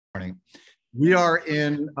Morning. We are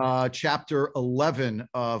in chapter 11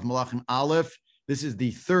 of Melachim Alef. This is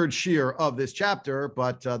the third shiur of this chapter,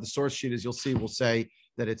 but the source sheet, as you'll see, will say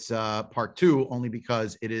that it's part 2, only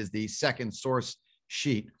because it is the second source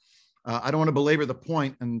sheet. I don't want to belabor the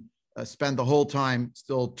point and spend the whole time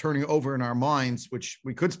still turning over in our minds, which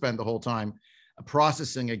we could spend the whole time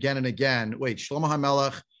processing again and again. Wait, Shlomo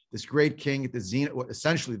HaMelech, this great king at the zenith,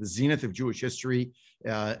 essentially the zenith of Jewish history,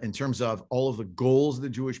 in terms of all of the goals of the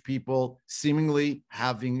Jewish people seemingly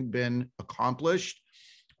having been accomplished.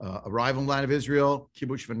 Arrival in the land of Israel,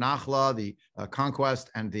 kibush v'nachla, the conquest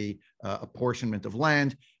and the apportionment of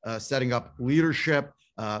land, setting up leadership,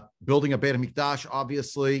 building a Beit HaMikdash,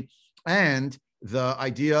 obviously, and the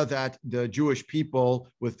idea that the Jewish people,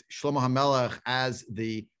 with Shlomo HaMelech as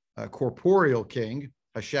the corporeal king,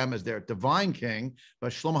 Hashem as their divine king,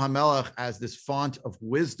 but Shlomo HaMelech as this font of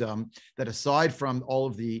wisdom, that aside from all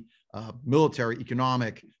of the military,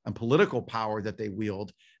 economic, and political power that they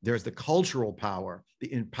wield, there's the cultural power,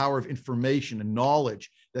 the power of information and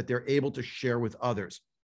knowledge that they're able to share with others.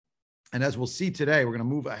 And as we'll see today, we're going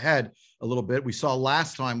to move ahead a little bit. We saw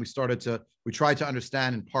last time we tried to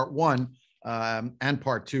understand in part 1 and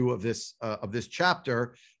part 2 of this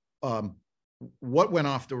chapter, what went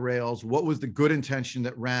off the rails, what was the good intention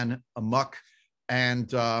that ran amok,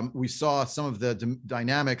 and we saw some of the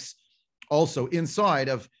dynamics also inside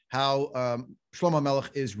of how Shlomo HaMelech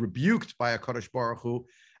is rebuked by HaKadosh Baruch Hu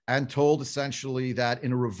and told essentially that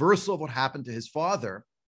in a reversal of what happened to his father,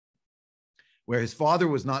 where his father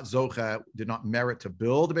was not Zocha, did not merit to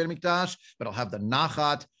build the Beit HaMikdash, but I'll have the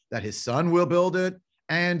nachat that his son will build it,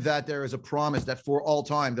 and that there is a promise that for all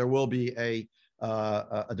time there will be a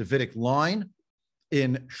Davidic line.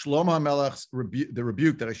 In Shlomo HaMelech's the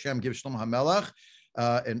rebuke that Hashem gives Shlomo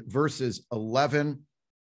HaMelech in verses 11,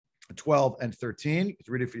 12, and 13. You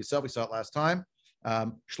can read it for yourself. We saw it last time.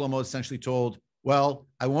 Shlomo essentially told, well,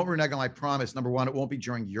 I won't renege on my promise. Number one, it won't be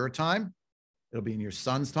during your time. It'll be in your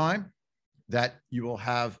son's time that you will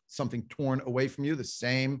have something torn away from you. The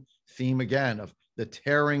same theme again of the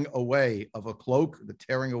tearing away of a cloak, the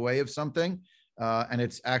tearing away of something. And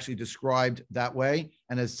it's actually described that way.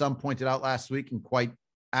 And as some pointed out last week, and quite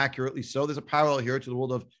accurately so, there's a parallel here to the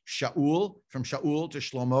world of Shaul, from Shaul to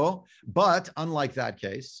Shlomo. But unlike that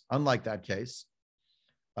case,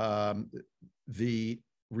 the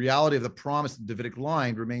reality of the promise of the Davidic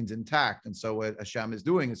line remains intact. And so what Hashem is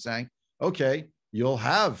doing is saying, okay, you'll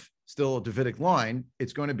have still a Davidic line.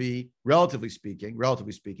 It's going to be, relatively speaking,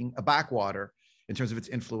 a backwater in terms of its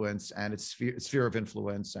influence and its sphere of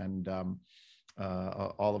influence and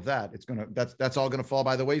all of that. That's all going to fall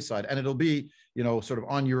by the wayside, and it'll be, sort of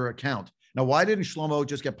on your account. Now, why didn't Shlomo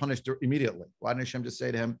just get punished immediately? Why didn't Hashem just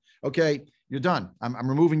say to him, okay, you're done. I'm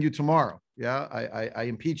removing you tomorrow. Yeah, I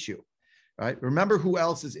impeach you. Right? Remember who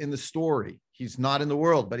else is in the story. He's not in the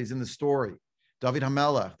world, but he's in the story. David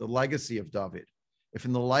HaMelech, the legacy of David. If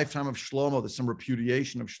in the lifetime of Shlomo, there's some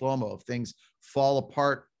repudiation of Shlomo, if things fall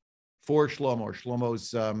apart for Shlomo or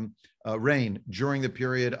Shlomo's reign during the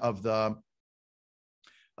period of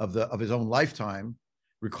his own lifetime,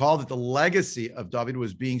 recall that the legacy of David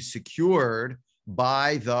was being secured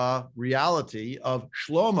by the reality of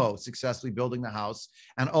Shlomo successfully building the house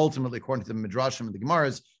and ultimately, according to the Midrashim and the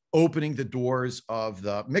Gemaras, opening the doors of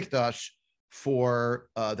the Mikdash for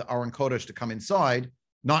the Aron Kodesh to come inside,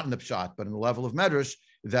 not in the Pshat, but in the level of Medrash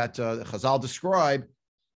that Chazal describe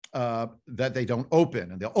that they don't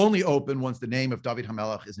open. And they'll only open once the name of David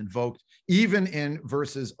HaMelech is invoked. Even in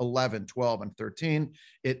verses 11, 12, and 13,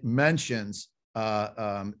 it mentions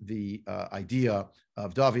the idea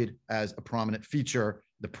of David as a prominent feature,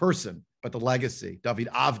 the person, but the legacy. David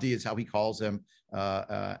Avdi is how he calls him,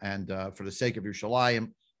 and for the sake of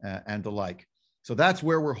Yerushalayim and the like. So that's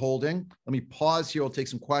where we're holding. Let me pause here. I'll take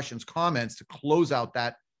some questions, comments to close out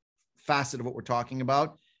that facet of what we're talking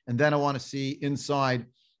about. And then I want to see inside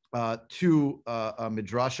two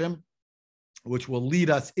midrashim, which will lead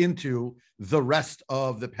us into the rest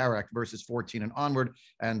of the parak, verses 14 and onward.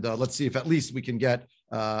 And let's see if at least we can get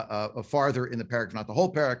farther in the parak, not the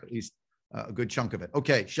whole parak, at least a good chunk of it.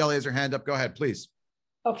 Okay, Shelley has her hand up. Go ahead, please.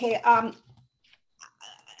 Okay.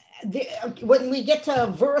 When we get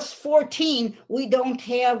to verse 14, we don't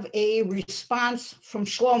have a response from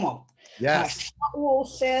Shlomo. Yes. Shaul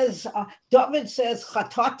says, David says,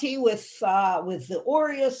 Chatati with the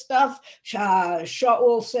Uriah stuff.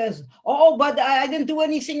 Shaul says, oh, but I didn't do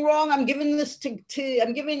anything wrong. I'm giving this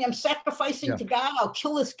I'm sacrificing to God. I'll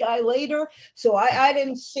kill this guy later. So I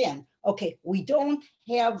didn't sin. Okay, we don't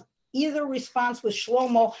have either response with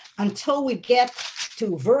Shlomo until we get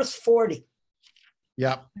to verse 40.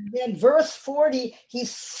 Yep. And then verse 40,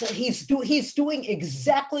 he's doing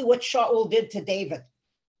exactly what Shaul did to David.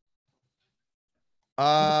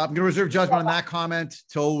 I'm going to reserve judgment on that comment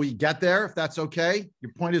till we get there, if that's okay.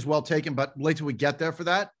 Your point is well taken, but wait till we get there for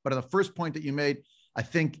that. But on the first point that you made, I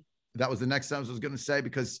think that was the next sentence I was going to say,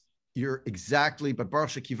 because you're exactly, but Baruch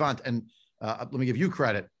Shekivant, and let me give you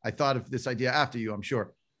credit. I thought of this idea after you, I'm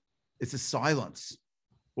sure. It's a silence.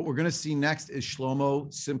 What we're going to see next is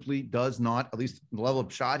Shlomo simply does not, at least the level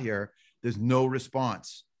of shot here, there's no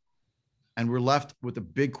response. And we're left with a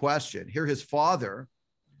big question. Here, his father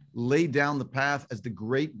laid down the path as the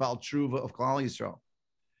great Baal Tshuva of Klal Yisrael.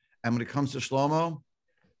 And when it comes to Shlomo,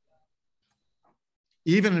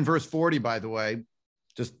 even in verse 40, by the way,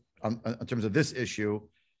 just in terms of this issue,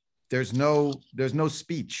 there's no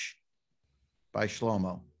speech by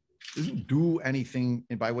Shlomo. He doesn't do anything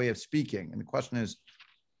by way of speaking. And the question is,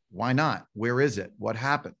 why not? Where is it? What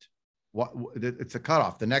happened? It's a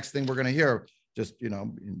cutoff. The next thing we're going to hear, just, you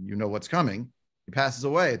know what's coming. He passes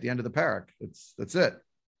away at the end of the parak. That's it.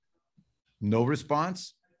 No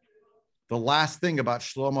response. The last thing about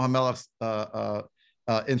Shlomo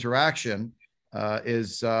HaMelech's interaction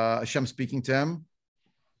is Hashem speaking to him.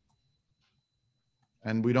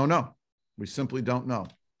 And we don't know. We simply don't know.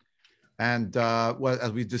 And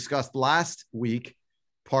as we discussed last week,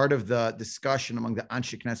 part of the discussion among the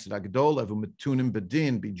Anshe Knesset Agdola, V'metunim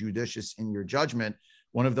Bedin, be judicious in your judgment,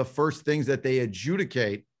 one of the first things that they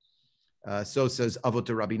adjudicate, so says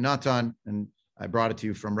Avot Rabbi Natan, and I brought it to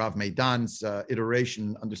you from Rav Meidan's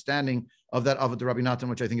iteration, understanding of that Avot Rabbi Natan,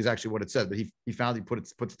 which I think is actually what it said, but he found he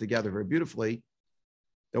puts it together very beautifully.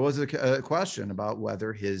 There was a question about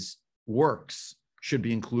whether his works should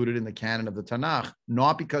be included in the canon of the Tanakh,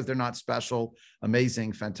 not because they're not special,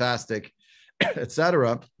 amazing, fantastic,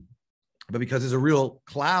 etc., but because there's a real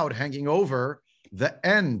cloud hanging over the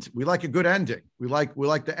end. We like a good ending. We like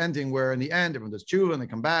the ending where in the end everyone does tshuva and they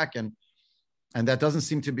come back, and that doesn't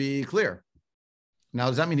seem to be clear. Now,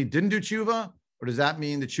 does that mean he didn't do tshuva, or does that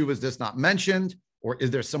mean the tshuva is just not mentioned, or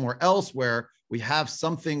is there somewhere else where we have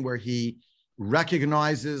something where he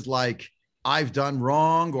recognizes, like, I've done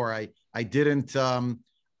wrong, or I didn't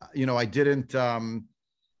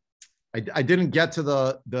get to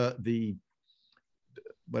the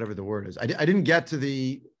whatever the word is. I didn't get to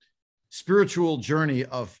the spiritual journey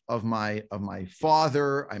of my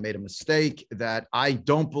father. I made a mistake that I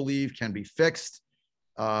don't believe can be fixed.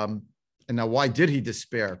 And now, why did he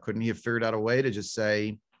despair? Couldn't he have figured out a way to just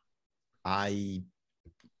say, I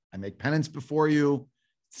make penance before you?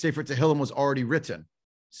 Sefer Tehillim was already written.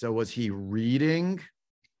 So was he reading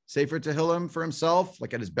Sefer Tehillim for himself?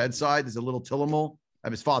 Like at his bedside, there's a little Tillimul.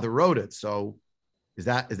 His father wrote it. So is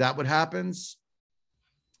that what happens?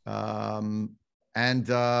 And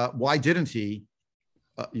why didn't he,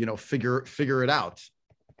 figure it out?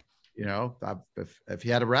 If he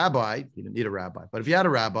had a rabbi, he didn't need a rabbi, but if he had a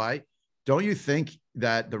rabbi, don't you think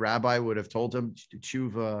that the rabbi would have told him to do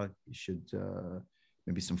tshuva? You should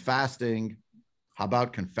maybe some fasting. How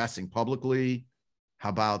about confessing publicly? How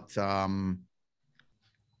about how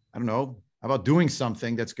about doing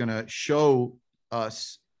something that's going to show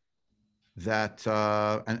us that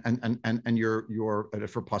and your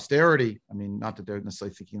for posterity. I mean, not that they're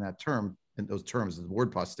necessarily thinking that term in those terms, the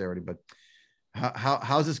word posterity, but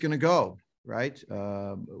how's this going to go, right?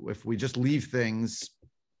 If we just leave things,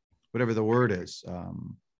 whatever the word is,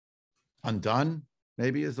 undone,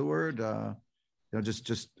 maybe is the word.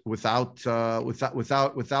 Just without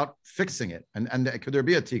fixing it, and could there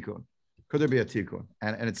be a tikkun? Could there be a tikkun?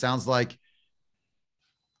 And it sounds like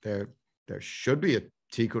there should be a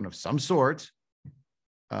tikkun of some sort,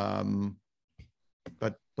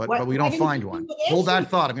 but we don't find one. Hold that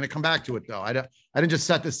thought. I'm going to come back to it, though. I didn't just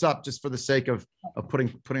set this up just for the sake of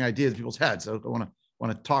putting ideas in people's heads. So I want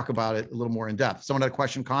to talk about it a little more in depth. Someone had a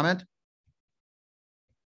question, comment?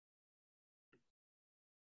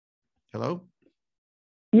 Hello?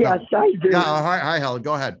 Yes, no. I do. Yeah, hi, Helen.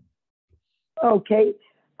 Go ahead. Okay.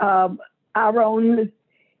 Aaron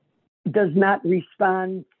does not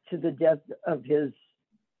respond to the death of his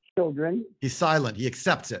children. He's silent. He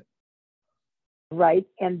accepts it. Right.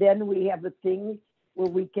 And then we have a thing where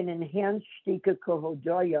we can enhance shtika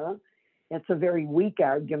kohodoya. It's a very weak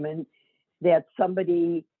argument that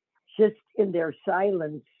somebody just in their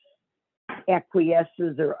silence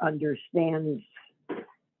acquiesces or understands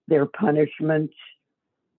their punishment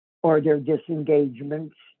or their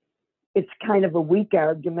disengagement. It's kind of a weak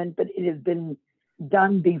argument, but it has been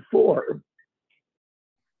done before.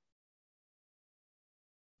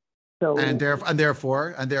 So, and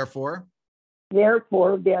therefore,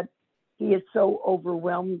 that he is so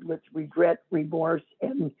overwhelmed with regret, remorse,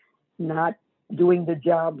 and not doing the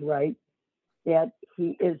job right, that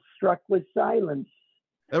he is struck with silence.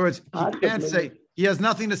 In other words, he can't Possibly. say, he has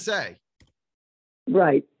nothing to say.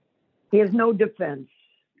 Right. He has no defense.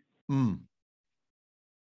 Hmm.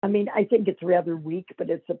 I mean, I think it's rather weak, but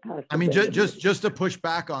it's a possibility. I mean, just to push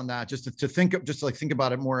back on that, just to think of, just to like think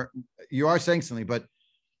about it more. You are saying something,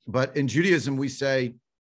 but in Judaism we say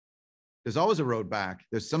there's always a road back.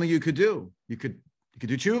 There's something you could do. You could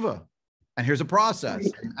do tshuva, and here's a process.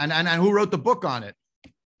 Right. And who wrote the book on it?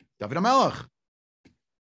 David HaMelech.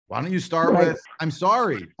 Why don't you start Right. with I'm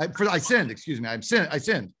sorry, I sinned. Excuse me, I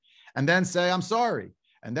sinned, and then say I'm sorry,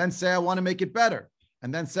 and then say I want to make it better,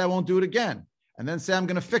 and then say I won't do it again, and then say I'm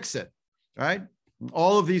going to fix it. Right?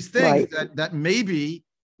 All of these things that maybe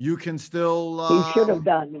you can still. He should have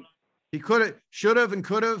done. He could have, should have, and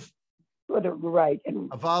could have. Could have, right.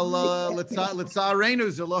 And Aval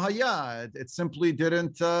litzarenu ze lo haya. It simply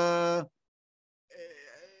didn't.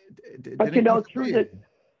 but you know, through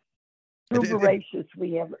Bereshis,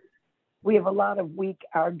 we have a lot of weak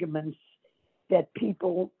arguments that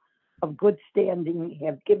people of good standing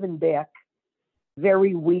have given back.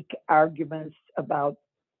 Very weak arguments about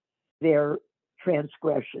their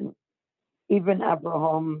transgression. Even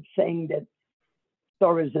Abraham saying that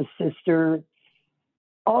Sarah is a sister.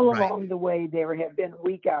 All along the way, there have been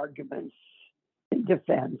weak arguments in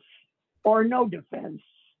defense or no defense.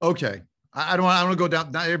 Okay. I don't want to go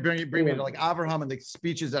down. Now you're bringing me to like Abraham and the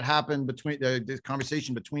speeches that happened between the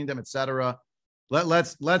conversation between them, etc.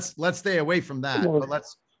 Let's stay away from that.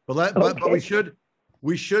 But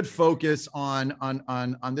we should focus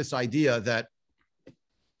on this idea that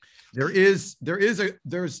there's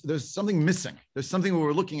something missing. There's something when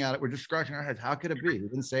we're looking at it, we're just scratching our heads. How could it be? He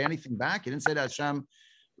didn't say anything back. He didn't say to Hashem,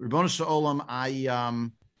 Ribono Shel Olam,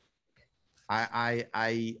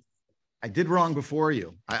 I did wrong before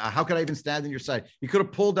you. How could I even stand on your side? He could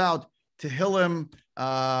have pulled out Tehillim,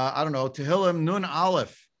 Tehillim Nun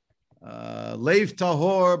Alef, Leiv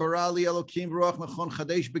Tahor Barali Elokim Ruach Mechon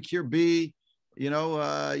Chadesh B'Kirbi.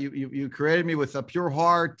 You created me with a pure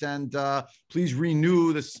heart, and please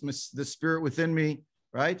renew this spirit within me,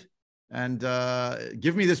 right? And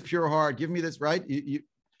give me this pure heart. Give me this, right? You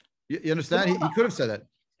understand? He could have said that.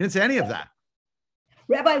 He didn't say any of that.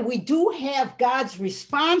 Rabbi, we do have God's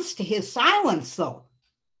response to his silence, though.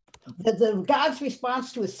 The God's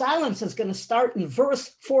response to his silence is going to start in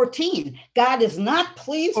verse 14. God is not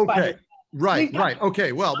pleased by it. Right.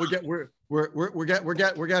 Okay. Well, we're getting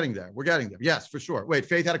there. We're getting there. Yes, for sure. Wait,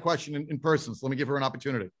 Faith had a question in person, so let me give her an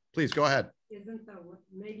opportunity. Please go ahead.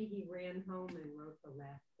 Maybe he ran home and wrote the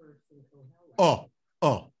last verse in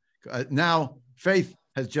Kohelet. Now Faith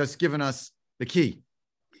has just given us the key.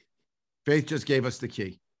 Faith just gave us the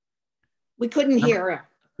key. We couldn't hear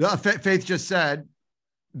her. Faith just said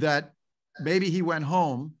that maybe he went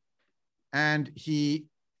home and he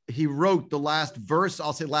wrote the last verse.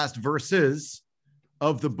 I'll say last verses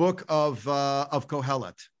of the book of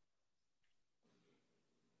Kohelet.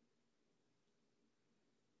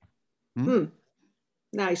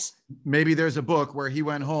 Nice. Maybe there's a book where he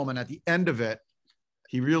went home and at the end of it,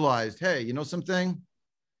 he realized, hey, you know something?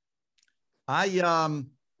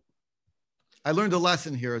 I learned a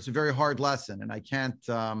lesson here. It's a very hard lesson, and I can't.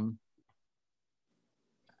 I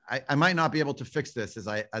might not be able to fix this as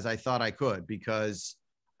I thought I could, because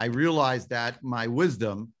I realized that my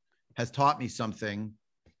wisdom has taught me something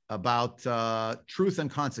about truth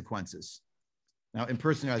and consequences. Now, in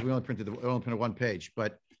person, guys, we only printed one page,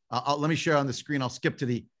 but let me share on the screen. I'll skip to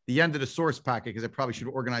the end of the source packet because I probably should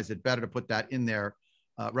have organized it better to put that in there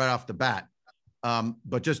right off the bat.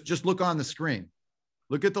 But just look on the screen.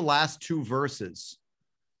 Look at the last two verses.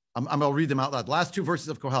 I'll read them out loud. The last two verses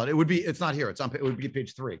of Kohelet. It's not here. It would be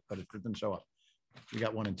page 3, but it didn't show up. We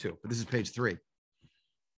got 1 and 2, but this is page 3.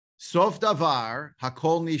 Sof davar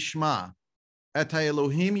hakol nishma et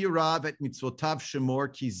Elohim yirav et mitzvotav shemor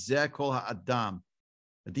ki zeh kol ha'adam.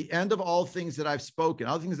 At the end of all things that I've spoken,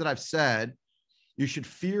 all things that I've said, you should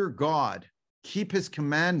fear God, keep his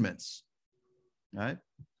commandments, right?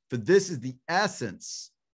 For this is the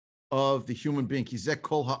essence of the human being. Ki zeh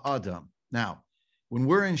kol ha'adam. Now, when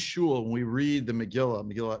we're in shul, when we read the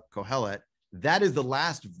Megillah Kohelet, that is the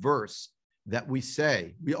last verse that we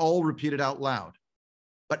say. We all repeat it out loud.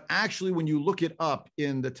 But actually, when you look it up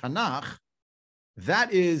in the Tanakh,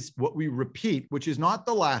 that is what we repeat, which is not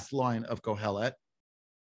the last line of Kohelet.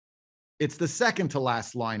 It's the second to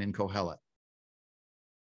last line in Kohelet.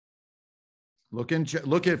 Look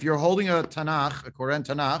if you're holding a Tanakh, a Koran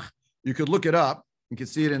Tanakh, you could look it up. You can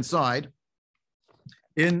see it inside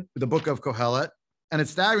in the book of Kohelet. And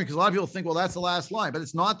it's staggering because a lot of people think, well, that's the last line, but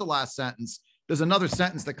it's not the last sentence. There's another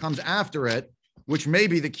sentence that comes after it which may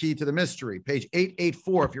be the key to the mystery. Page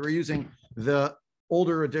 884, if you were using the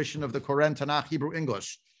older edition of the Koren Tanakh Hebrew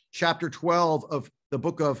English, chapter 12 of the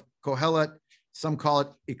book of Kohelet. Some call it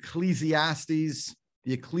Ecclesiastes,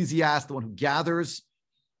 the ecclesiast, the one who gathers.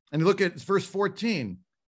 And you look at verse 14,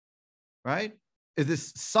 right? Is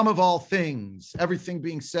this sum of all things, everything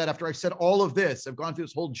being said after I've said all of this, I've gone through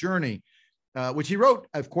this whole journey, which he wrote,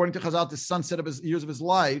 according to Chazal, the sunset of his years of his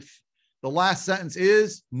life. The last sentence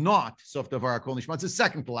is not Sof Davar Kol Nishma. It's the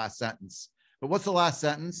second to last sentence. But what's the last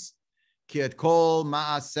sentence? Ki et kol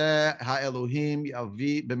ma'aseh ha'elohim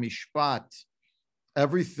yavi b'mishpat.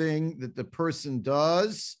 Everything that the person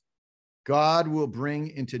does, God will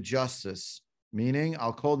bring into justice. Meaning,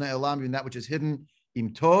 al kol ne'elam, even that which is hidden,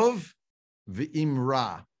 im tov v'im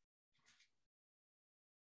ra.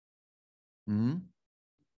 And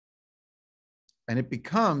it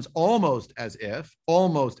becomes almost as if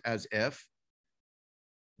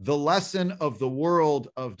the lesson of the world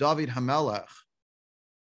of David HaMelech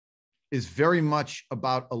is very much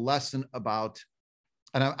about a lesson about,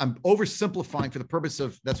 and I'm oversimplifying for the purpose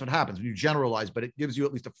of, that's what happens when you generalize, but it gives you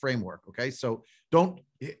at least a framework, okay? So don't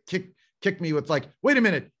kick me with like, wait a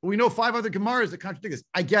minute, we know 5 other Gemaras that contradict this.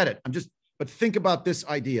 I get it, but think about this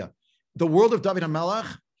idea. The world of David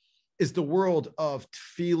HaMelech is the world of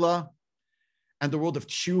tefillah and the world of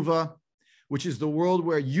tshuva, which is the world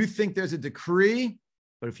where you think there's a decree,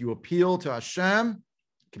 but if you appeal to Hashem,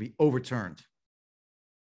 it can be overturned.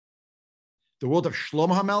 The world of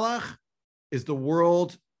Shlomo HaMelech is the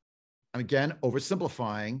world, and again,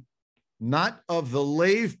 oversimplifying, not of the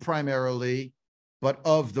Lev primarily, but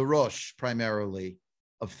of the Rosh primarily,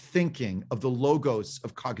 of thinking, of the logos,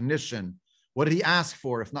 of cognition. What did he ask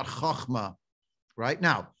for, if not Chachma, right?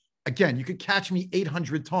 Now, again, you could catch me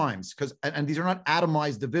 800 times, and these are not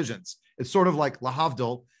atomized divisions. It's sort of like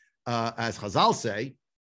Lahavdil, as Chazal say.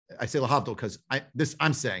 I say Lahavdil because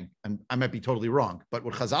I'm saying, and I might be totally wrong, but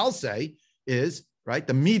what Chazal say is, right,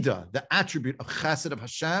 the midah, the attribute of chesed of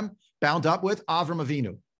Hashem, bound up with Avram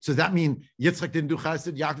Avinu. So does that mean Yitzchak didn't do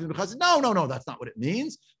chesed, Yaakov didn't do chesed? No, that's not what it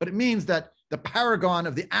means. But it means that the paragon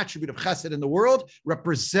of the attribute of chesed in the world,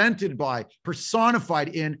 represented by, personified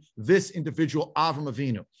in this individual Avram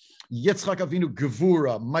Avinu. Yitzchak Avinu,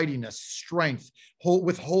 gevura, mightiness, strength,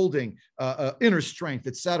 withholding, inner strength,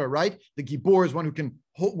 etc. Right? The gibor is one who can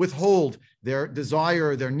withhold their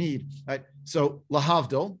desire, their need. Right? So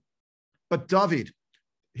lahavdil. But David,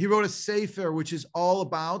 he wrote a Sefer which is all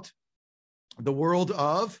about the world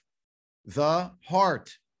of the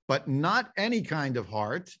heart, but not any kind of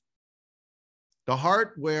heart. The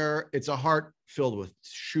heart where it's a heart filled with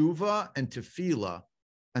tshuva and tefillah.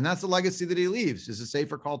 And that's the legacy that he leaves, is a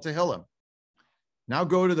Sefer called Tehillim. Now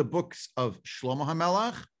go to the books of Shlomo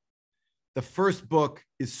HaMelech. The first book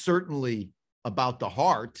is certainly about the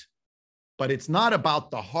heart, but it's not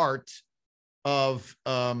about the heart of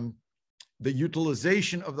the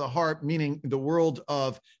utilization of the heart, meaning the world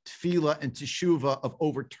of tefillah and teshuvah, of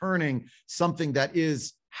overturning something that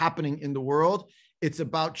is happening in the world. It's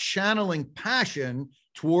about channeling passion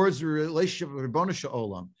towards the relationship of Ribono Shel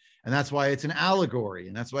Olam. And that's why it's an allegory.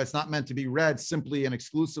 And that's why it's not meant to be read simply and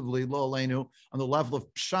exclusively, lo aleinu, on the level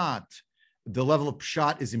of pshat. The level of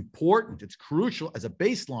pshat is important. It's crucial as a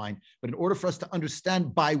baseline. But in order for us to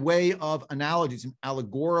understand by way of analogies and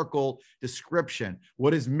allegorical description,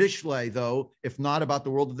 what is Mishlei, though, if not about the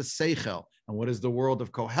world of the Seichel? And what is the world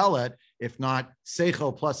of Kohelet, if not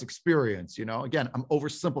Seichel plus experience? You know, again, I'm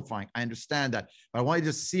oversimplifying. I understand that. But I want you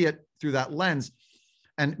to see it through that lens.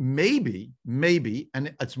 And maybe,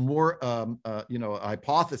 and it's more, a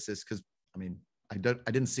hypothesis, because, I mean, I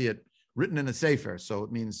didn't see it written in a Sefer, so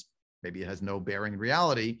it means maybe it has no bearing in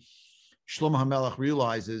reality. Shlomo HaMelech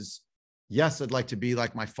realizes, yes, I'd like to be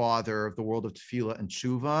like my father of the world of tefillah and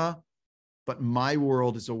tshuva, but my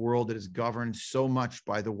world is a world that is governed so much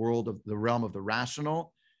by the world of the realm of the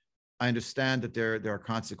rational. I understand that there are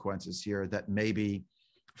consequences here, that maybe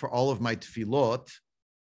for all of my tefillot,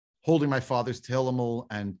 holding my father's tehillim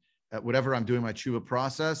and whatever I'm doing my tshuva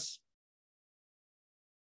process,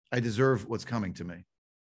 I deserve what's coming to me.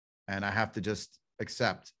 And I have to just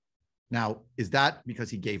accept. Now, is that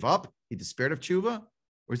because he gave up? He despaired of tshuva?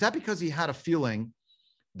 Or is that because he had a feeling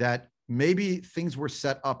that maybe things were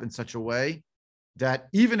set up in such a way that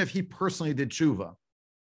even if he personally did tshuva,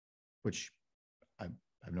 which I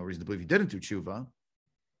have no reason to believe he didn't do tshuva,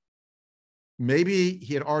 maybe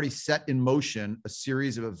he had already set in motion a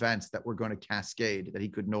series of events that were going to cascade that he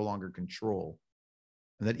could no longer control.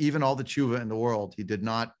 And that even all the tshuva in the world, he did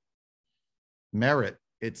not merit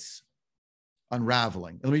its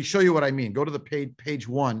unraveling. Let me show you what I mean. Go to the page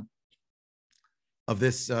 1 of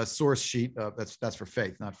this source sheet. That's for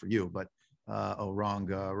faith, not for you. But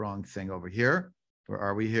Wrong thing over here. Where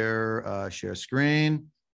are we here? Share screen.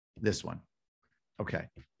 This one. Okay,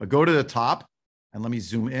 but go to the top and let me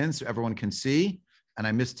zoom in so everyone can see. And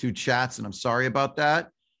I missed 2 chats, and I'm sorry about that.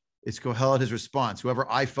 It's Kohelet, his response. Whoever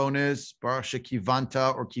iPhone is, Baruch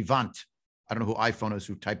Kivanta or Kivant. I don't know who iPhone is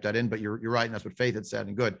who typed that in, but you're right, and that's what Faith had said,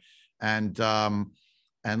 and good. And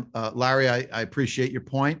Larry, I appreciate your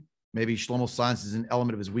point. Maybe Shlomo's silence is an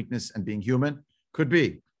element of his weakness and being human. Could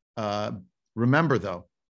be. Remember, though,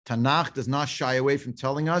 Tanakh does not shy away from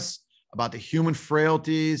telling us about the human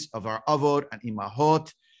frailties of our avot and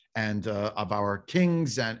imahot and of our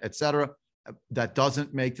kings and etc. That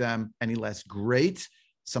doesn't make them any less great.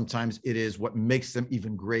 Sometimes it is what makes them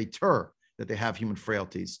even greater that they have human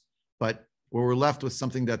frailties. But where we're left with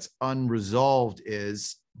something that's unresolved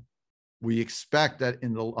is we expect that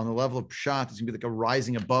on the level of pshat, it's gonna be like a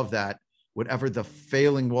rising above that, whatever the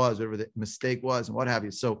failing was, whatever the mistake was, and what have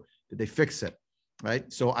you. So did they fix it,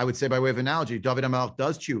 right? So I would say by way of analogy, David HaMelech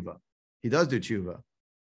does tshuva. He does do tshuva.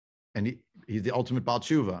 And he's the ultimate Baal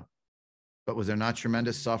tshuva. But was there not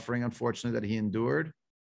tremendous suffering, unfortunately, that he endured?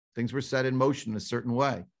 Things were set in motion in a certain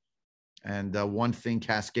way. And one thing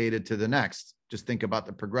cascaded to the next. Just think about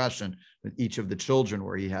the progression with each of the children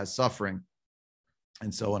where he has suffering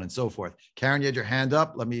and so on and so forth. Karen, you had your hand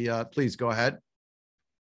up. Let me, please go ahead.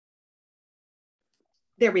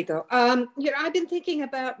 There we go. I've been thinking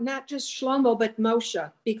about not just Shlomo, but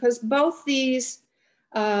Moshe, because both these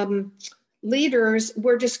leaders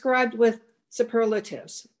were described with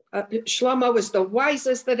superlatives. Shlomo was the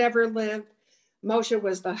wisest that ever lived. Moshe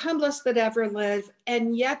was the humblest that ever lived.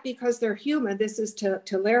 And yet, because they're human, this is to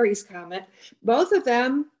Larry's comment, both of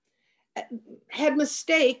them had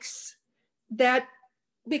mistakes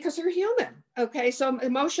because they're human. Okay, so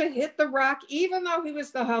Moshe hit the rock, even though he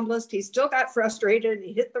was the humblest, he still got frustrated and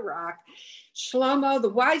he hit the rock. Shlomo, the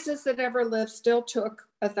wisest that ever lived, still took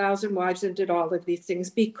 1,000 wives and did all of these things,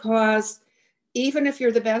 because even if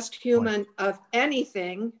you're the best human of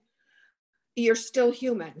anything, you're still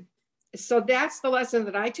human. So that's the lesson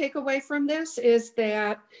that I take away from this, is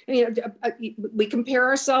that, we compare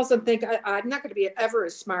ourselves and think, I'm not going to be ever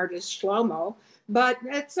as smart as Shlomo, but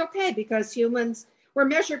it's okay, because humans, we're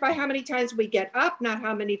measured by how many times we get up, not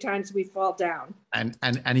how many times we fall down. And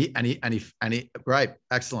he right.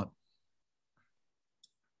 Excellent.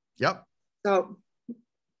 Yep. So.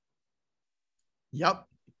 Yep.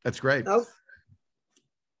 That's great. Oh.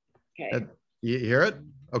 Okay. You hear it?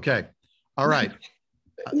 Okay. All right.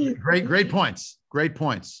 Great points. Great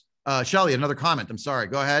points. Shelley, another comment. I'm sorry.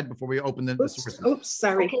 Go ahead before we open the sources. Oops,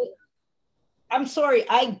 sorry. Okay. I'm sorry.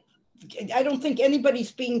 I don't think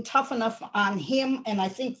anybody's being tough enough on him, and I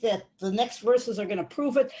think that the next verses are going to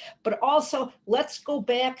prove it. But also, let's go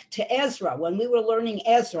back to Ezra, when we were learning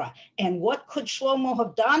Ezra. And what could Shlomo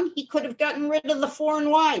have done? He could have gotten rid of the foreign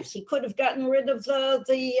wives. He could have gotten rid of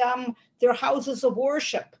their houses of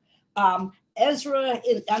worship. Under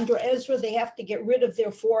Ezra, they have to get rid of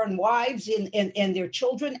their foreign wives and their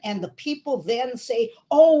children, and the people then say,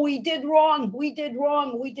 oh, we did wrong,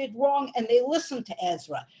 and they listen to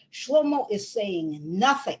Ezra. Shlomo is saying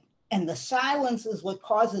nothing, and the silence is what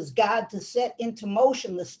causes God to set into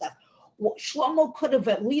motion this stuff. Shlomo could have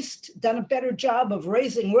at least done a better job of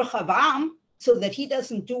raising Rehavam, so that he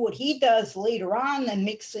doesn't do what he does later on and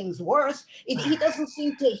makes things worse. He doesn't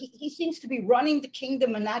seem to, he seems to be running the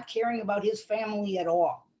kingdom and not caring about his family at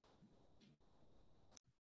all.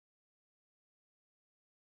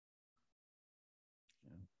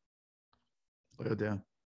 Yeah.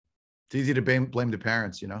 It's easy to blame the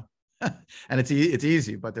parents, and it's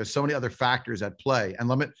easy, but there's so many other factors at play. And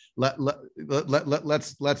let's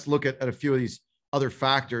look at a few of these other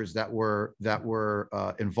factors that were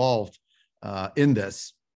involved in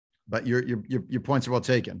this, but your points are well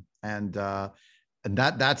taken, and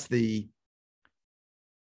that's the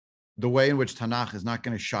way in which Tanakh is not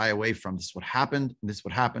going to shy away from this is what happened, and this is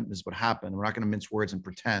what happened, this is what happened. We're not going to mince words and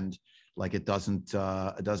pretend like it doesn't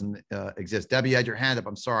exist. Debbie, you had your hand up.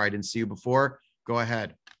 I'm sorry, I didn't see you before. Go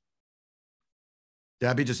ahead,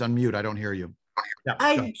 Debbie. Just unmute. I don't hear you. Yeah,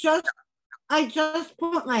 I just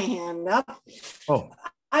put my hand up. Oh,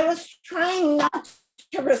 I was trying not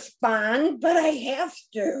to respond, but I have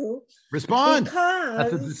to respond. Because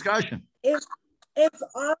that's a discussion.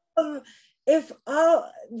 If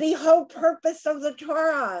the whole purpose of the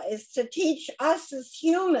Torah is to teach us as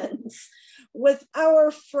humans with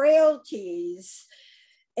our frailties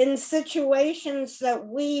in situations that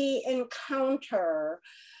we encounter,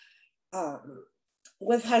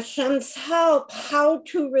 with Hashem's help, how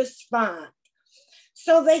to respond.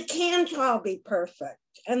 So they can't all be perfect.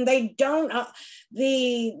 And they don't,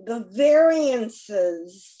 the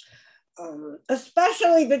variances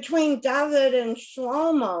especially between David and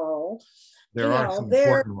Shlomo. There are some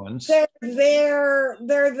they're, important ones. They're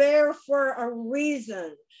there for a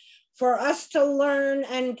reason, for us to learn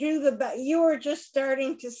and do the best. You were just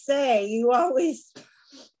starting to say, you always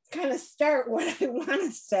kind of start what I want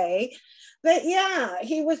to say, but yeah,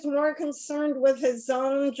 he was more concerned with his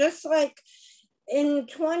own, just like in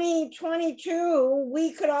 2022,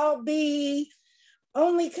 we could all be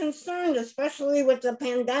only concerned, especially with the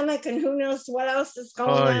pandemic and who knows what else is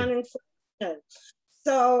going on.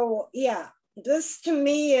 So yeah, this to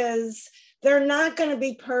me is, they're not going to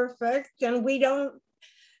be perfect, and we don't,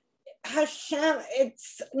 Hashem,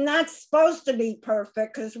 it's not supposed to be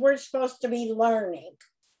perfect because we're supposed to be learning.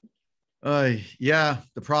 Yeah,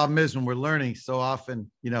 the problem is when we're learning so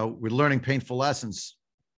often, we're learning painful lessons.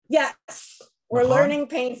 Yes, we're learning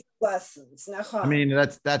painful lessons. I mean,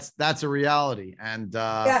 that's a reality. And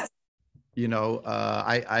yes.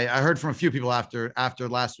 I heard from a few people after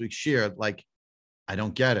last week's shir, like, I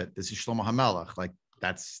don't get it. This is Shlomo HaMelech. Like,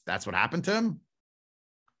 that's what happened to him.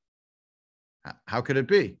 How could it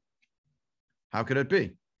be? How could it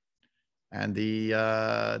be? And the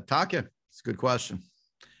Taka, it's a good question.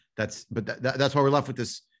 That's why we're left with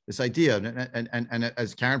this idea. And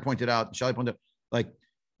as Karen pointed out, Shelley pointed out, like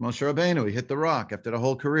Moshe Rabbeinu, he hit the rock after the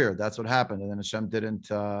whole career. That's what happened. And then Hashem didn't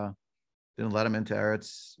let him into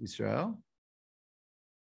Eretz Yisrael.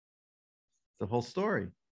 The whole story.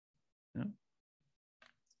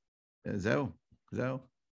 Zo.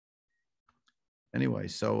 Anyway,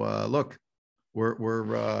 so look, we're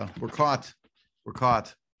caught. We're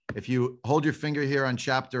caught. If you hold your finger here on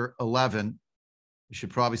chapter 11, you should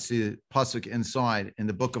probably see the pasuk inside in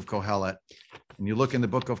the book of Kohelet. And you look in the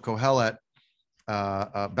book of Kohelet,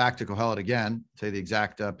 back to Kohelet again, tell you the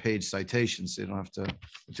exact page citation, so you don't have to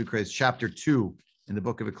too crazy. Chapter 2 in the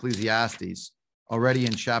book of Ecclesiastes, already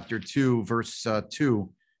in chapter 2, verse 2,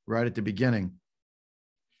 right at the beginning,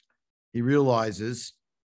 he realizes,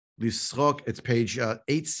 it's page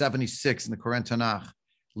 876 in the Koren Tanakh,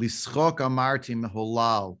 Lischok amarti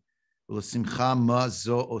meholal, l'simcha ma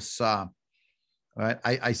zo osa. Right,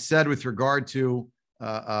 I said with regard to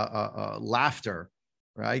laughter,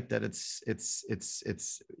 right, that it's a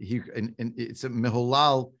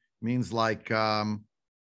meholal means like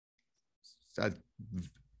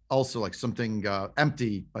also like something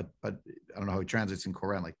empty, but I don't know how it translates in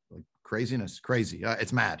Korean, like craziness, crazy.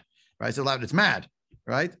 It's mad, right? So loud, it's mad,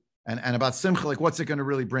 right? And about simcha, like what's it going to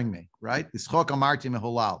really bring me, right? Ischok amarti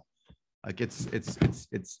meholal, like it's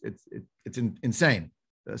insane.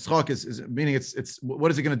 Schok is meaning it's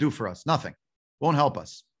what is it going to do for us? Nothing. Won't help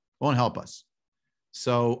us.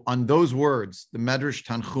 So on those words, the Medrash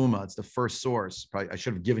Tanchuma, it's the first source. Probably I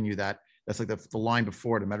should have given you that. That's like the line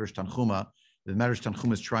before the Medrash Tanchuma. The Medrash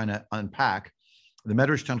Tanchuma is trying to unpack. The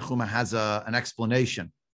Medrash Tanchuma has an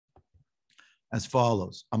explanation as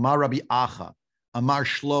follows: Amar Rabbi Acha, Amar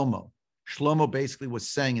Shlomo. Shlomo basically was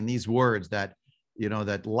saying in these words that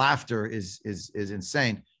that laughter is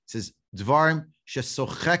insane. It says Dvarim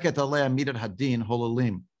shesocheket alei midat hadin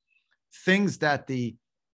holalim, things that the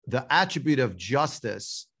attribute of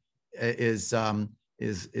justice is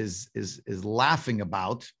laughing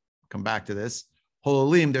about. Come back to this.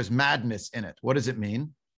 Holalim, there's madness in it. What does it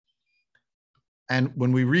mean? And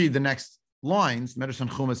when we read the next lines, Medrash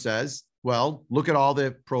Tanchuma says, well, look at all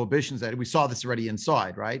the prohibitions that we saw this already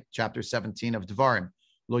inside, right? Chapter 17 of Dvarim.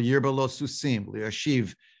 Lo yirba lo susim, lo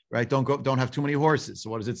yashiv, right? Don't have too many horses. So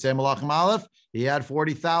what does it say, Melachim Alef? He had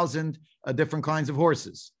 40,000 different kinds of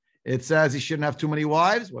horses. It says he shouldn't have too many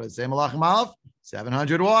wives. What does it say, Melachim Alef?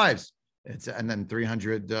 700 wives. And then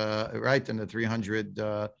 300, right? And the 300,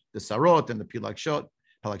 the sarot and the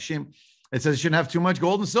pilakshim. It says he shouldn't have too much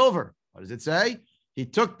gold and silver. What does it say? He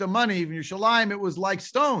took the money from Yerushalayim. It was like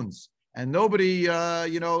stones, and nobody,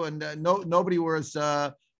 nobody was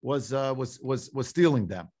stealing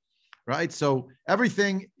them, right? So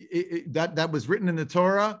everything that was written in the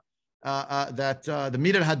Torah, that the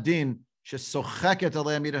midat hadin shesocheket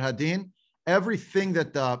alei midat hadin, everything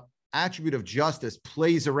that the attribute of justice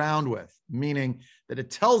plays around with, meaning that it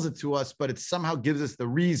tells it to us, but it somehow gives us the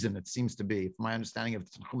reason. It seems to be, if my understanding of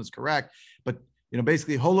the Tanchum is correct, but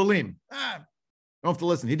basically holalim. Don't have to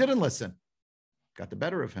listen. He didn't listen. Got the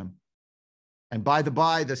better of him. And by the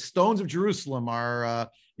by, the stones of Jerusalem are,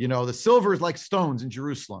 the silver is like stones in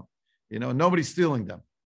Jerusalem. Nobody's stealing them.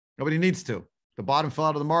 Nobody needs to. The bottom fell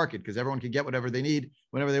out of the market because everyone can get whatever they need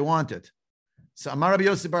whenever they want it. So Amar Rabbi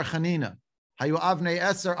Yosef bar Chanina, Hayu avnei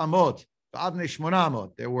eser amot, avnei shmona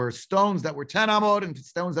amot. There were stones that were 10 amot and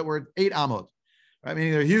stones that were 8 amot. Right?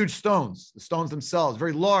 Meaning they're huge stones. The stones themselves,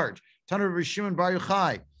 very large. Tanur Rabbi Shimon bar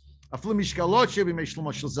Yochai. Even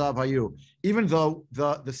though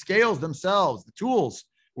the scales themselves, the tools,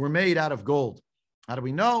 were made out of gold. How do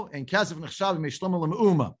we know? And Fine.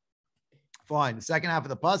 The second half of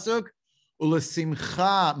the pasuk,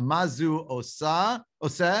 ulesimcha mazu osa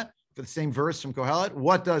oseh, for the same verse from Kohelet.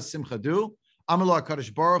 What does simcha do? Amallah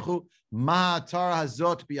Kadosh Baruch Hu, ma'atar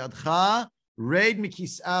hazot biyadcha, reid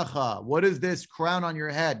mikisacha. What is this crown on your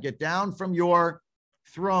head? Get down from your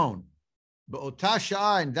throne. Be'otah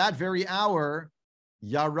sha'ah, in that very hour,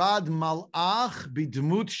 yarad malach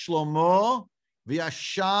bidmut Shlomo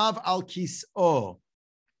v'yashav al kis'o.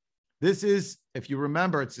 This is, if you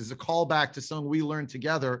remember, it's a callback to something we learned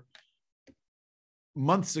together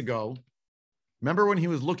months ago. Remember when he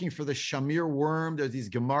was looking for the shamir worm? There's these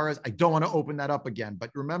gemaras. I don't want to open that up again, but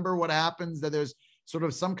remember what happens, that there's sort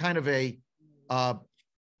of some kind of a,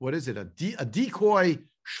 what is it? A decoy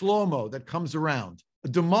Shlomo that comes around. A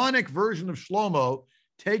demonic version of Shlomo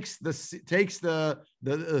takes the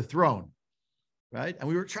throne, right? And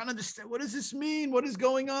we were trying to understand, what does this mean? What is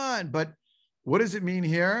going on? But what does it mean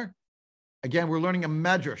here? Again, we're learning a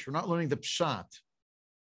medrash. We're not learning the pshat.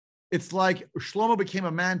 It's like Shlomo became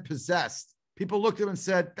a man possessed. People looked at him and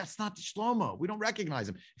said, that's not the Shlomo. We don't recognize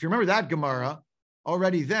him. If you remember that Gemara,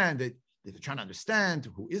 already then, they're trying to understand,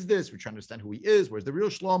 who is this? We're trying to understand who he is. Where's the real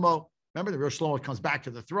Shlomo? Remember, the real Shlomo comes back to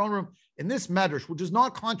the throne room. In this medrash, which does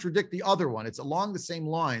not contradict the other one, it's along the same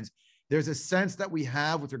lines, there's a sense that we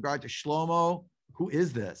have with regard to Shlomo. Who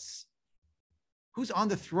is this? Who's on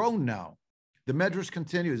the throne now? The medrash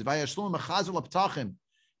continues.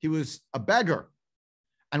 He was a beggar.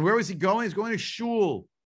 And where was he going? He's going to shul.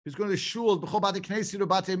 He's going to shul. Just all the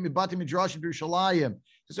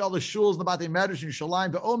shuls and the bate medrash in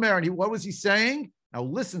Yerushalayim. The Omer, and what was he saying? Now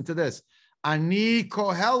listen to this. Ani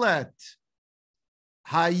kohelet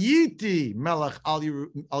hayiti melech al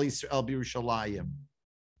Yisrael b'Yerushalayim.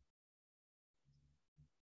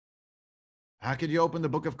 How could you open the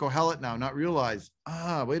book of Kohelet now and not realize,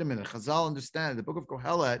 wait a minute, Chazal understand the book of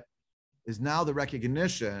Kohelet is now the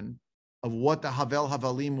recognition of what the Havel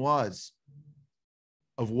Havalim was,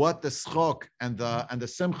 of what the Schok and the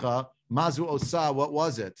Simcha, Mazu Osa, what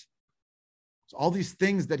was it? So all these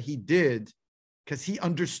things that he did, because he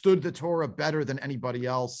understood the Torah better than anybody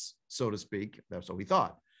else, so to speak. That's what we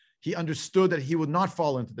thought. He understood that he would not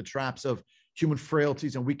fall into the traps of human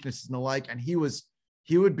frailties and weaknesses and the like, and he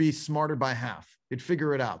would be smarter by half. He'd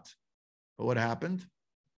figure it out. But what happened?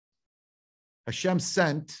 Hashem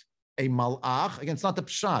sent a malach. Again, it's not the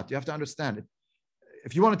pshat. You have to understand it.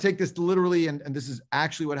 If you want to take this literally, and this is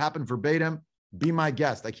actually what happened verbatim, be my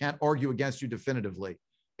guest. I can't argue against you definitively.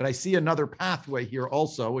 But I see another pathway here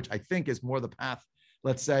also, which I think is more the path,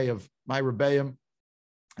 let's say, of my Rebbeim,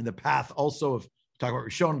 and the path also of, talk about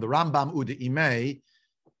Rishon, the Rambam Uda Imei.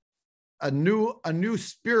 A new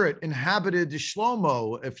spirit inhabited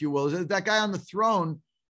Shlomo, if you will. That guy on the throne,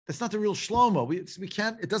 that's not the real Shlomo. We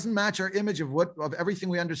can't, it doesn't match our image of everything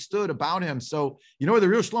we understood about him. So you know where the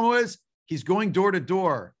real Shlomo is? He's going door to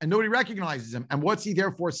door and nobody recognizes him. And what's he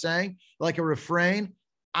therefore saying? Like a refrain,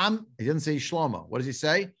 he didn't say Shlomo. What does he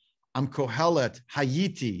say? I'm Kohelet,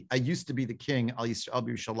 Hayiti. I used to be the king, Al Yisrael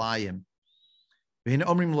B'Yerushalayim.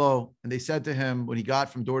 And they said to him when he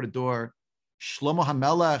got from door to door, Shlomo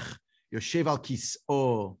HaMelech, Yoshev al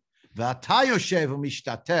Kis'o, V'ata Yoshev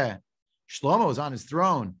u'mishtateh. Shlomo is on his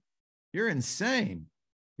throne. You're insane.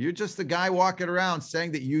 You're just the guy walking around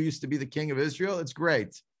saying that you used to be the king of Israel. It's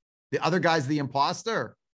great. The other guy's the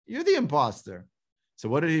imposter. You're the imposter. So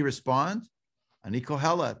what did he respond? Ani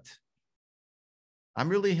Kohelet. I'm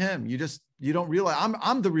really him. You don't realize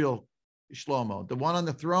I'm the real Shlomo. The one on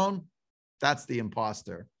the throne, that's the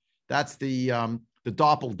imposter. That's the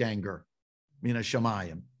doppelganger. Mina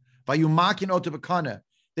Shamayim.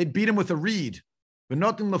 They'd beat him with a reed.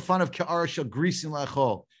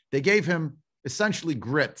 They gave him essentially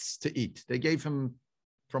grits to eat. They gave him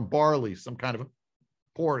from barley, some kind of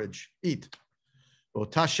porridge. Eat. Also a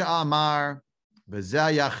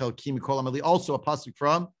pasuk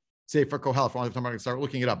from Sefer Kohelet. I'm going to start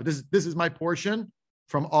looking it up. But this is my portion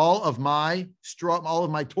from all of my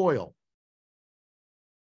toil.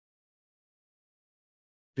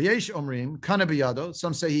 V'yesh omrim kana biyado.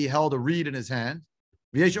 Some say he held a reed in his hand.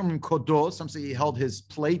 V'yesh omrim kodo. Some say he held his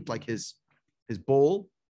plate, like his bowl,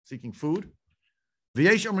 seeking food.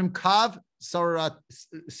 V'yesh omrim kav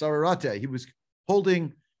sararate. He was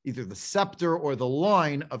holding either the scepter or the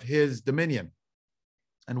line of his dominion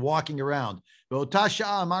and walking around.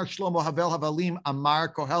 V'otasha amar Shlomo havel havalim amar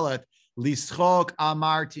Kohelet lischok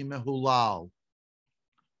amarti mehulal.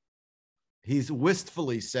 He's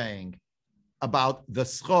wistfully saying about the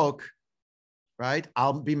schok, right?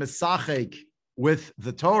 I'll be mesachek with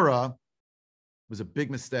the Torah was a big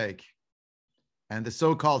mistake. And the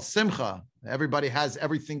so-called simcha, everybody has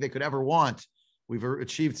everything they could ever want. We've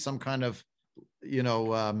achieved some kind of, I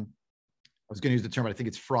was going to use the term, but I think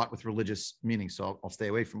it's fraught with religious meaning, so I'll stay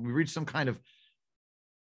away from it. We reached some kind of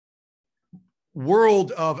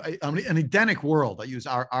world of an Edenic world. I use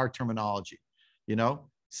our terminology, but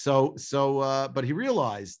he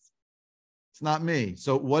realized it's not me.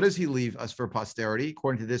 So what does he leave us for posterity?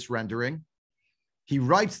 According to this rendering, he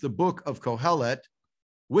writes the book of Kohelet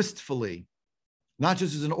wistfully, not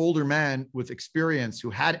just as an older man with experience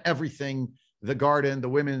who had everything, the garden, the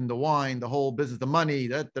women, the wine, the whole business, the money,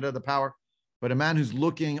 the power, but a man who's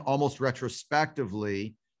looking almost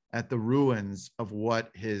retrospectively at the ruins of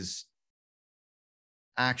what his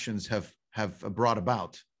actions have brought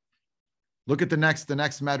about. Look at the next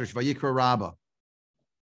medrash, Vayikra Rabbah,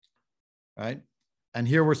 right? And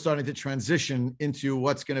here we're starting to transition into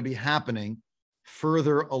what's going to be happening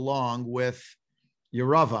further along with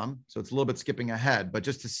Yeravam. So it's a little bit skipping ahead, but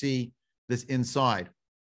just to see this inside.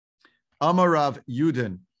 Amarav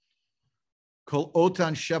Yudin, Kol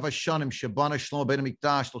Otan Sheva Shanim Shabana Shlomo Beit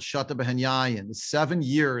HaMikdash L'Shata Behen Yayin. The 7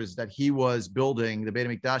 years that he was building the Beit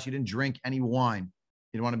HaMikdash, he didn't drink any wine.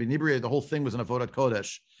 He didn't want to be inebriated. The whole thing was an avodat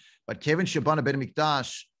kodesh. But Kevin Shabana Beit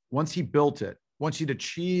HaMikdash, once he built it, once he'd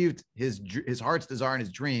achieved his heart's desire and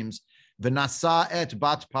his dreams, V'nasa et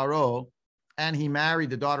bat Paro, and he married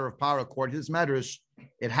the daughter of Paro, according to this medrash,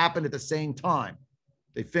 it happened at the same time.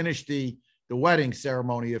 They finished the wedding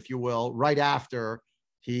ceremony, if you will, right after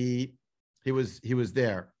he was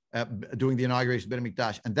there doing the inauguration of Beit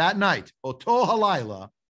HaMikdash. And that night, Oto Halayla,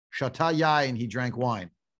 Shata Yain, he drank wine.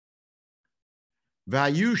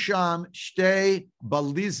 Vayusham Shtei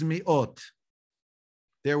Balizmiot.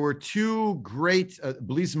 There were two great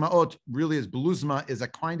Blizmaot, really is Bluzma, is a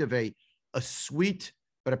kind of a sweet,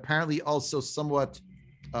 but apparently also somewhat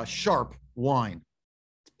sharp wine.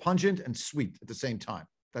 It's pungent and sweet at the same time.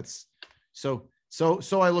 That's so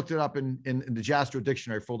I looked it up in the Jastrow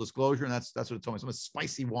dictionary, full disclosure, and that's what it told me. Some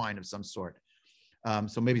spicy wine of some sort.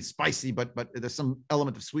 So maybe spicy, but there's some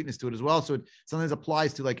element of sweetness to it as well. So it sometimes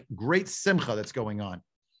applies to like great simcha that's going on,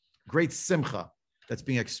 great simcha that's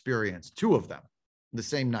being experienced. Two of them the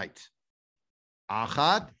same night.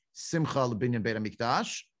 Achat simcha lebinyan Beit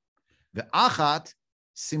HaMikdash, the achat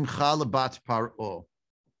simcha lebat paro.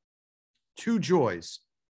 Two joys: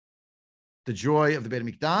 the joy of the Beit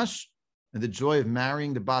HaMikdash and the joy of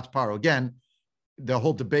marrying the bat paro. Again, the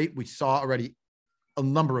whole debate we saw already a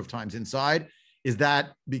number of times inside. Is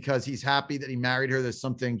that because he's happy that he married her? There's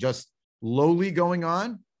something just lowly going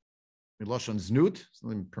on, Miloshan Znut,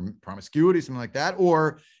 something promiscuity, something like that,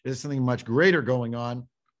 or is something much greater going on?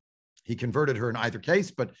 He converted her in either case,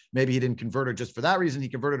 but maybe he didn't convert her just for that reason. He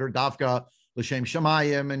converted her Davka L'Shem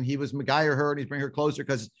Shamayim, and he was Megayer her, and he's bringing her closer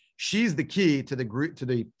because she's the key to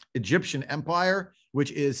the Egyptian empire, which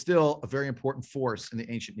is still a very important force in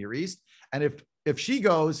the ancient Near East. And if she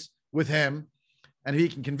goes with him, and he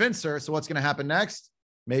can convince her, so what's going to happen next?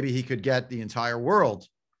 Maybe he could get the entire world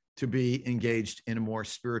to be engaged in more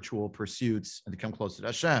spiritual pursuits and to come closer to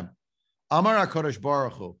Hashem. Amar HaKadosh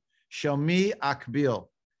Baruch Hu, shel mi akbil,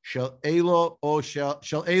 shel elo o shel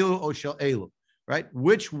elu o shel elu. Right?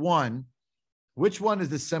 Which one is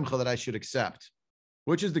the simcha that I should accept?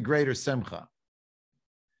 Which is the greater simcha?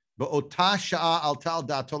 Ba'ota sha'a al tal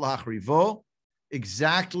da'ato lahachrivo,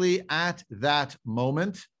 exactly at that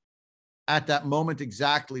moment. At that moment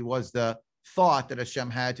exactly was the thought that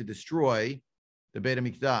Hashem had to destroy the Beit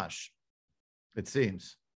HaMikdash, it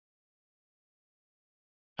seems.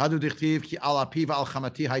 A quote from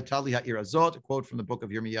the book of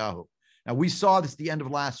Yirmiyahu. Now we saw this at the end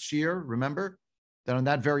of last year, remember? That on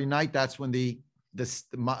that very night, that's when the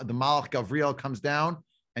Malach Gavriel comes down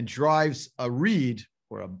and drives a reed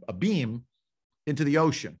or a beam into the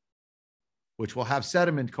ocean, which will have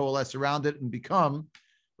sediment coalesce around it and become,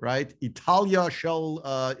 right, Italia shall,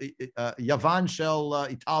 Yavan shall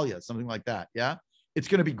Italia, something like that, yeah? It's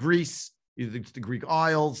going to be Greece, either it's the Greek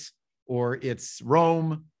Isles or it's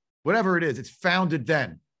Rome, whatever it is, it's founded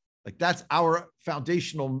then. Like that's our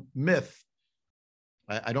foundational myth.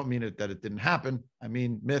 I don't mean that it didn't happen. I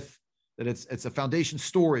mean myth, that it's a foundation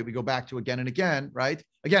story we go back to again and again, right?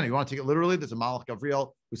 Again, if you want to take it literally, there's a Malach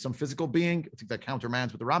Gavriel who's some physical being. I think that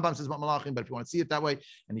countermands what the Rambam says about Melachim, but if you want to see it that way,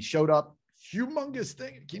 and he showed up, humongous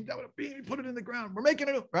thing, it came down with a beam, he put it in the ground, we're making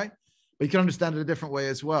it, right? But you can understand it a different way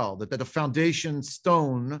as well, that the foundation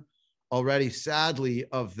stone already, sadly,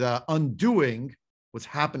 of the undoing was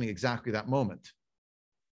happening exactly that moment.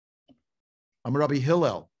 I'm Rabbi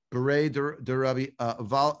Hillel, Berei de Rabbi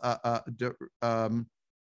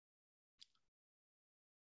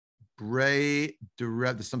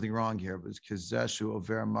There's something wrong here. It was Kizeshu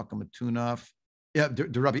over Makam Atunaf. Yeah,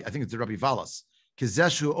 the Rabbi, I think it's the Rabbi Valas.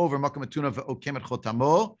 Kizeshu over Makam Atunaf Okemet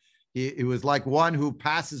Chotamo. He was like one who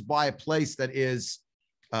passes by a place that is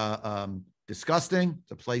disgusting.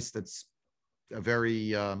 It's a place that's a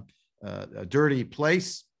very a dirty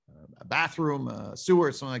place, a bathroom, a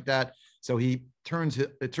sewer, something like that. So he turns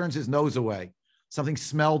his nose away. Something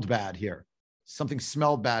smelled bad here. Something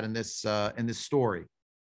smelled bad in this story.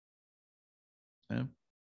 Yeah?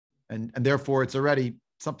 And therefore it's already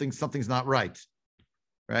something's not right.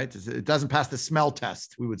 Right? It doesn't pass the smell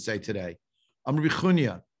test, we would say today. Amr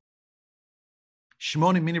Bichunya.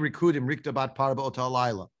 Shmoni mini rikudim rikta bat parba ota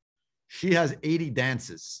laila. She has 80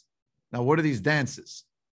 dances. Now, what are these dances?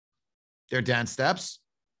 They're dance steps.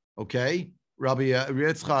 Okay. Rabbi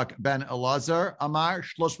Yitzchak ben Elazar Amar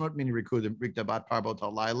shloshmot mini rikudim rikta bat parba ota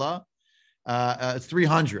laila. It's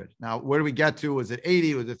 300. Now, where do we get to? Was it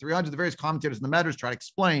 80? Was it 300? The various commentators in the Medrash try to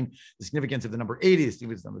explain the significance of the number 80, the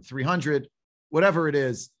significance of the number 300, whatever it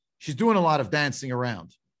is. She's doing a lot of dancing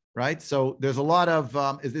around, right? So there's a lot of,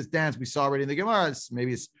 is this dance we saw already in the Gemara?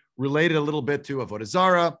 Maybe it's related a little bit to Avodah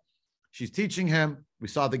Zarah. She's teaching him. We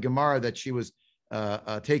saw the Gemara that she was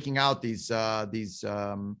taking out these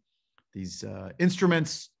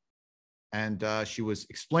instruments, and she was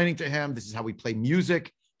explaining to him, this is how we play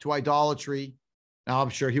music to idolatry. Now, I'm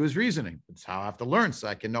sure he was reasoning. It's how I have to learn so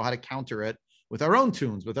I can know how to counter it with our own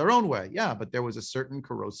tunes, with our own way. Yeah, but there was a certain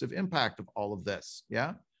corrosive impact of all of this.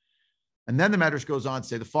 Yeah. And then the Medrash goes on to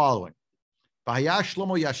say the following.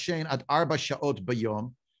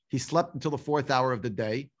 He slept until the 4th hour of the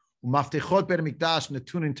day. And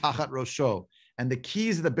the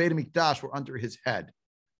keys of the Beit HaMikdash were under his head.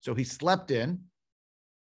 So he slept in,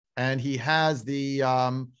 and he has the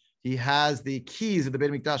keys of the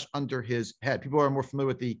Beit HaMikdash under his head. People who are more familiar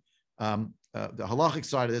with the halachic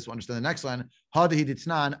side of this will understand the next line.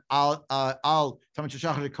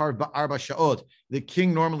 The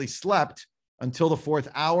king normally slept until the 4th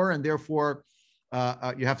hour, and therefore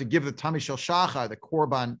you have to give the Tami Shel Shachar, the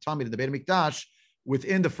Korban Tami to the Beit HaMikdash,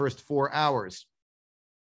 within the first 4 hours.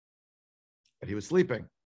 But he was sleeping.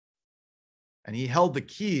 And he held the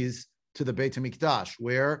keys to the Beit HaMikdash,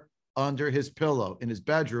 where? Under his pillow, in his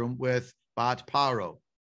bedroom with Bat Paro.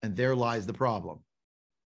 And there lies the problem.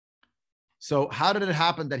 So how did it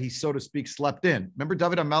happen that he, so to speak, slept in? Remember,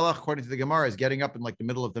 David HaMelech, according to the Gemara, is getting up in like the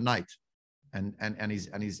middle of the night, and he's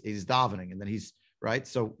davening, and then he's right.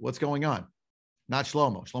 So what's going on? Not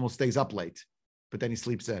Shlomo. Shlomo stays up late, but then he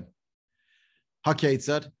sleeps in.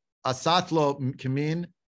 Haketzad asatlo kimin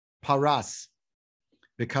paras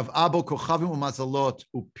v'kav'abo kochavim u'mazalot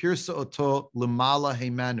u'pirsa oto l'mala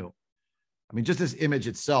heimanu. I mean, just this image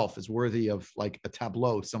itself is worthy of like a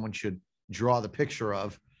tableau someone should draw the picture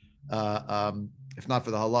of. If not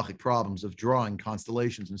for the halachic problems of drawing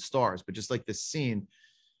constellations and stars, but just like this scene,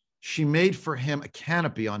 she made for him a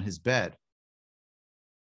canopy on his bed.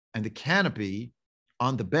 And the canopy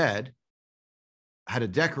on the bed had a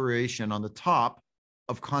decoration on the top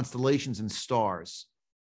of constellations and stars.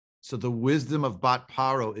 So the wisdom of Bat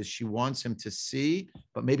Paro is she wants him to see,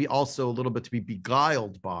 but maybe also a little bit to be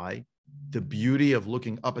beguiled by the beauty of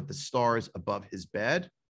looking up at the stars above his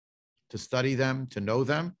bed, to study them, to know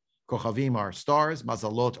them. Kochavim are stars,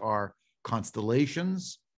 mazalot are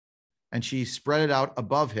constellations, and she spread it out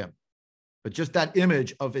above him. But just that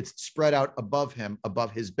image of it's spread out above him,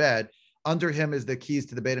 above his bed. Under him is the keys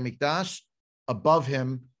to the Beit HaMikdash. Above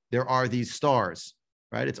him, there are these stars,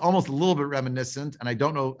 right? It's almost a little bit reminiscent, and I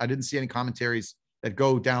don't know, I didn't see any commentaries that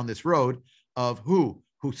go down this road of who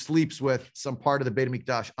sleeps with some part of the Beit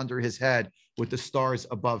HaMikdash under his head with the stars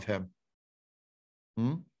above him.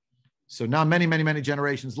 So now many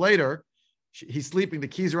generations later, he's sleeping, the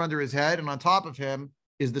keys are under his head, and on top of him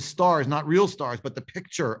is the stars, not real stars, but the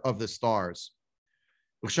picture of the stars.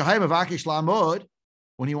 When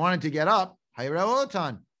he wanted to get up,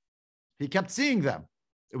 he kept seeing them.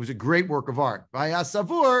 It was a great work of art. He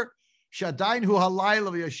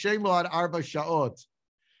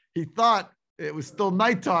thought it was still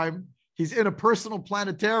nighttime. He's in a personal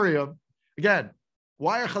planetarium. Again,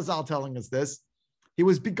 why are Chazal telling us this? He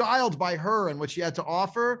was beguiled by her and what she had to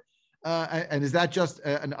offer. And is that just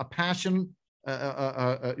a passion,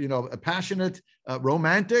 a passionate,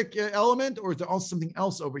 romantic element, or is there also something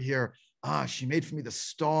else over here? She made for me the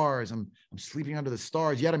stars. I'm sleeping under the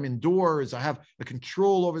stars. Yet I'm indoors. I have the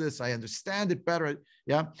control over this. I understand it better.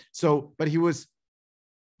 Yeah. So, but he was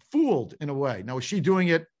fooled in a way. Now, was she doing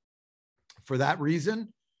it for that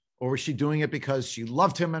reason? Or was she doing it because she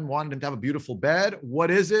loved him and wanted him to have a beautiful bed?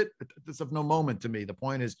 What is it? It's of no moment to me. The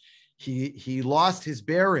point is he lost his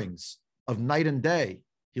bearings of night and day.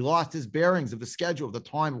 He lost his bearings of the schedule, of the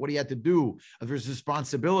time, of what he had to do, of his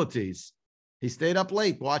responsibilities. He stayed up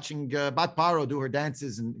late watching Bat Paro do her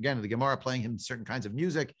dances, and again, the Gemara playing him certain kinds of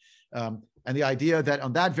music, and the idea that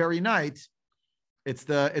on that very night, it's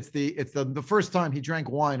the first time he drank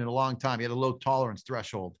wine in a long time. He had a low tolerance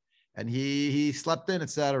threshold, and he slept in,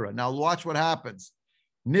 etc. Now watch what happens.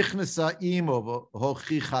 Nichnasa imo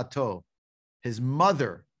hochichato. His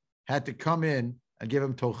mother had to come in and give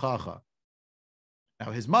him tochacha.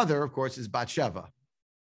 Now his mother, of course, is Batsheva.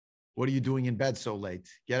 What are you doing in bed so late?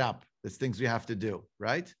 Get up. There's things we have to do,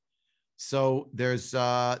 right? So there's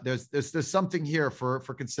something here for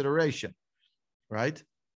consideration, right?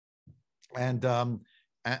 And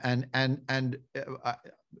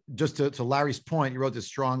just to Larry's point, he wrote this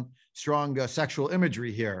strong sexual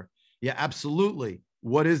imagery here. Yeah, absolutely.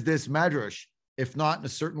 What is this medrash, if not in a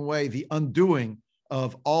certain way the undoing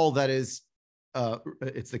of all that is?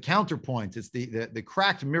 It's the counterpoint. It's the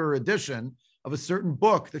cracked mirror edition of a certain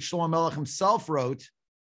book that Shlomo Melech himself wrote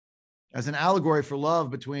as an allegory for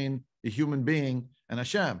love between the human being and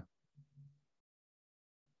Hashem.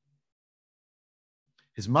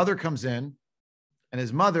 His mother comes in, and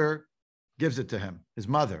his mother gives it to him. His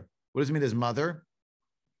mother. What does it mean, his mother?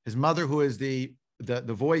 His mother, who is the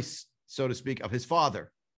voice, so to speak, of his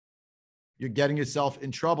father. You're getting yourself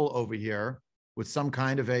in trouble over here with some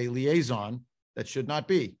kind of a liaison that should not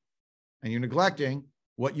be. And you're neglecting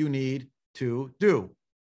what you need to do.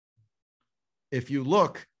 If you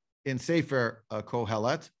look in Sefer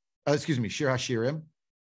Kohelet, Shir HaShirim,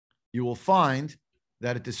 you will find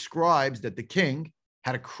that it describes that the king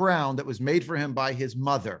had a crown that was made for him by his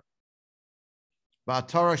mother.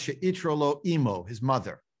 Ba'atara she'itra lo imo, his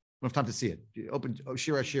mother. We don't have time to see it. You open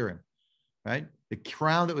Shir HaShirim, right? The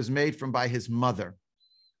crown that was made from by his mother.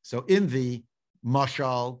 So in the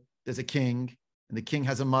mashal, there's a king, and the king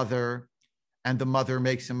has a mother, and the mother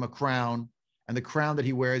makes him a crown, and the crown that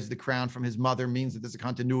he wears, the crown from his mother, means that there's a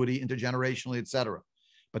continuity intergenerationally, etc.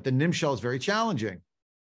 But the nimshal is very challenging,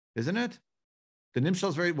 isn't it? The nimshal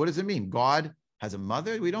is very, what does it mean? God has a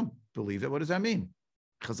mother? We don't believe that. What does that mean?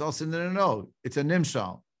 Chazal said, no, it's a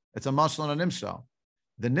nimshal. It's a mashal and a nimshal.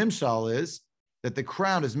 The nimshal is that the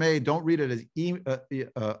crown is made, don't read it as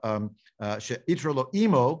she'itra lo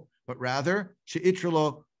imo, but rather she'itra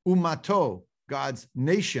lo umato, God's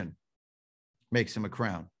nation makes him a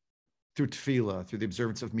crown through tefillah, through the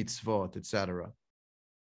observance of mitzvot, etc.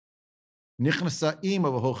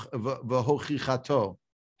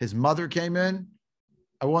 His mother came in.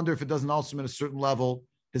 I wonder if it doesn't also mean a certain level.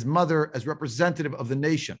 His mother, as representative of the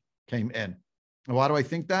nation, came in. And why do I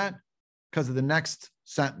think that? Because of the next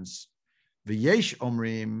sentence. V'yesh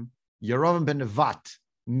omrim Yerovam ben Nevat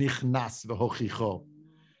nichnas v'hochicho.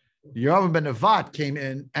 Yerovam ben Nevat came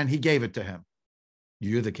in and he gave it to him.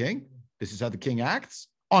 You're the king. This is how the king acts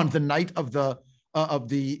on the night of the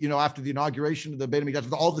after the inauguration of the Beit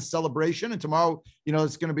HaMikdash, all the celebration, and tomorrow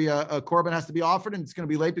it's going to be a korban has to be offered, and it's going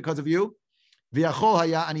to be late because of you. V'yachol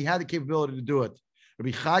haya, and he had the capability to do it.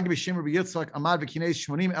 Rabbi Chag b'Shem Rabbi Yitzchak amad v'kinei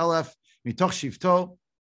 80,000 mitoch shivto.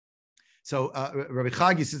 So Rabbi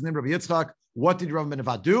Chag, he says, name Rabbi Yitzchak. What did Rabbi Ben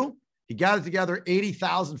Nevat do? He gathered together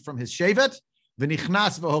 80,000 from his shevet,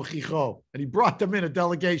 v'nichnas v'hochicho, and he brought them in a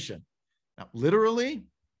delegation. Now, literally,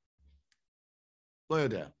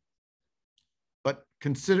 but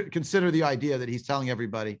consider the idea that he's telling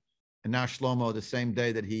everybody, and now Shlomo, the same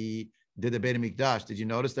day that he did the Beit HaMikdash, did you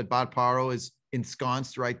notice that Bat Paro is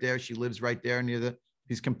ensconced right there? She lives right there near there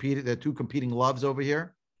are two competing loves over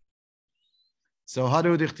here. So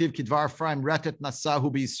Hadu Dichtiv Kidvar Ephraim Retet Nasahu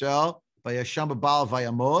B'Yisrael Vayasham B'Baal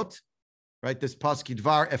Vayamot. Right, this pas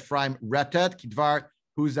Kidvar Ephraim Retet Kidvar.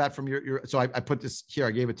 Who's that from your? So I put this here.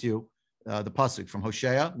 I gave it to you. The pasuk from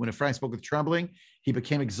Hosea. When Ephraim spoke with trembling, he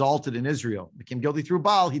became exalted in Israel. Became guilty through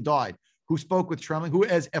Baal. He died. Who spoke with trembling? Who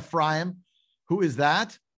is Ephraim? Who is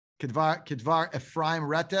that? Kidvar Ephraim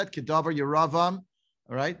Retet Kedavar Yeravam.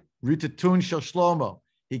 All right, Ritatun Shel Shlomo.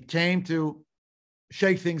 He came to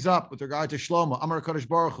shake things up with regard to Shlomo. Amar Kadosh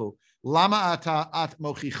Baruch Hu. Lama ata at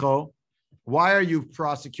mochicho. Why are you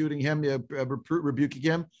prosecuting him, rebuking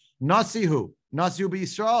him? Nasihu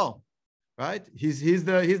b'Yisrael, right? He's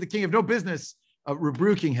the king of no business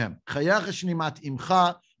rebuking him. By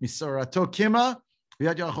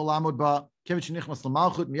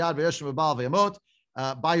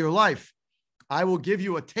your life, I will give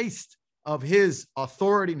you a taste of his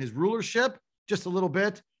authority and his rulership, just a little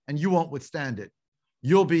bit, and you won't withstand it.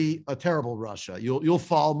 You'll be a terrible Russia. You'll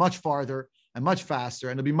fall much farther and much faster,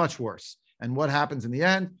 and it'll be much worse. And what happens in the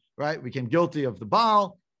end, right? We became guilty of the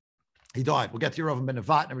Baal, He died. We'll get to Yerovam ben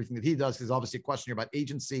Nevat and everything that he does. There's obviously a question here about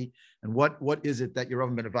agency and what is it that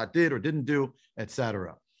Yerovam ben Nevat did or didn't do,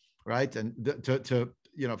 etc. Right? And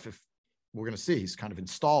if we're going to see, he's kind of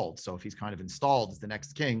installed. So if he's kind of installed as the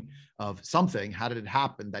next king of something, how did it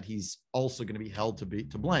happen that he's also going to be held to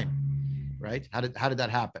blame? Right? How did that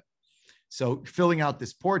happen? So filling out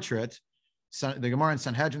this portrait, the Gemara in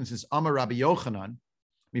Sanhedrin says, Amar Rabbi Yochanan,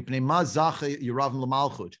 mipnei ma zache Yerovam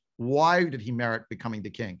l'malchut. Why did he merit becoming the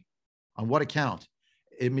king? On what account?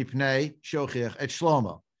 Mipnei shochich et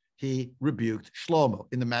Shlomo. He rebuked Shlomo.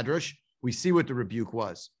 In the Medrash, we see what the rebuke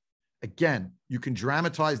was. Again, you can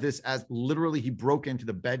dramatize this as literally he broke into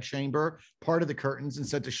the bedchamber, part of the curtains, and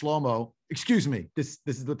said to Shlomo, excuse me, this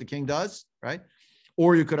is what the king does, right?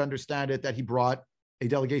 Or you could understand it that he brought a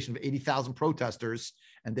delegation of 80,000 protesters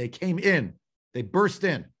and they came in, they burst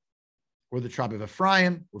in. We're the tribe of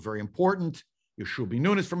Ephraim, we're very important. Yeshua ben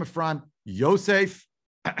Nun is from Ephraim. Yosef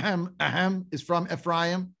is from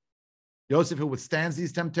Ephraim. Yosef, who withstands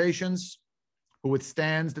these temptations, who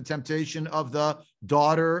withstands the temptation of the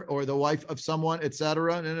daughter or the wife of someone,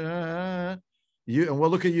 etc. You, and we'll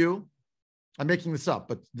look at you. I'm making this up,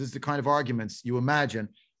 but this is the kind of arguments you imagine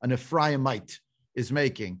an Ephraimite is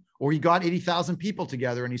making. Or he got 80,000 people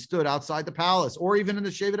together and he stood outside the palace, or even in the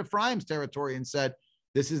Shevet Ephraim's territory and said,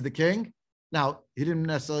 this is the king. Now, he didn't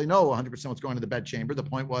necessarily know 100% what's going on in the bedchamber. The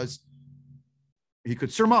point was, he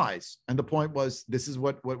could surmise. And the point was, this is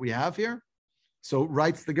what we have here. So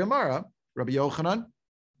writes the Gemara, Rabbi Yochanan,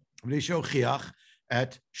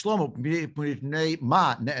 at Shlomo,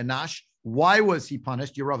 why was he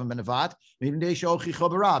punished? Yerovam ben Nevat,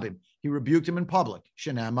 he rebuked him in public.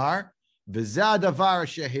 Shenamar, this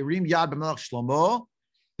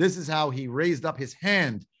is how he raised up his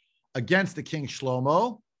hand against the king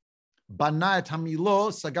Shlomo. Banat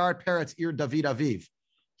hamilo sagar peretz ir David aviv.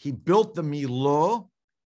 He built the Milo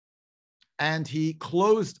and he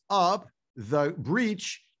closed up the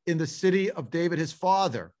breach in the city of David, his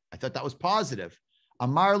father. I thought that was positive.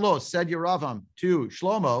 Amar lo, said Yeravam to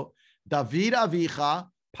Shlomo, David avicha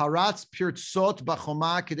paratz pirtzot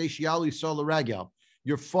bachoma kadesh yalu yisrael l'regel.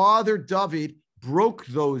 Your father David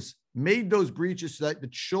made those breaches so that the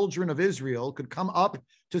children of Israel could come up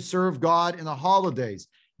to serve God in the holidays.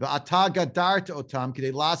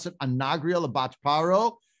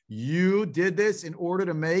 You did this in order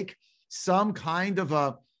to make some kind of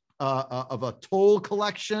a toll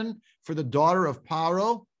collection for the daughter of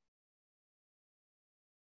Paro.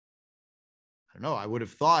 I don't know. I would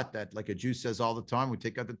have thought that, like a Jew says all the time, we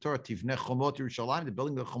take out the Torah, Tivneh Chomot Yerushalayim, the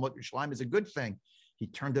building of the Chomot Yerushalayim is a good thing. He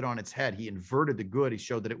turned it on its head. He inverted the good. He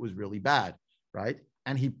showed that it was really bad, right?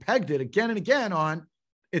 And he pegged it again and again on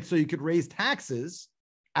it so you could raise taxes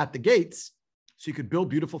at the gates so you could build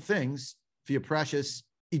beautiful things for your precious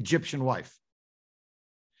Egyptian wife.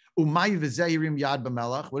 What does it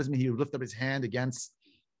mean he would lift up his hand against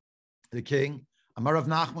the king? Amarav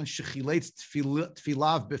Nachman shechiletz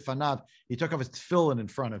tfilav bifanav. He took off his tefillin in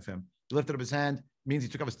front of him. He lifted up his hand, means he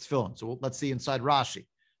took off his tefillin. So let's see inside Rashi.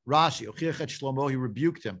 Ochiachet Shlomo, he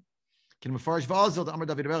rebuked him.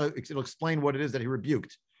 It'll explain what it is that he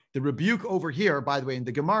rebuked. The rebuke over here, by the way, in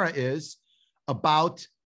the Gemara is about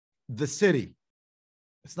the city.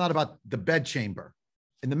 It's not about the bedchamber.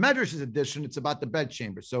 In the Medrash's edition, it's about the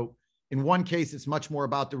bedchamber. So in one case, it's much more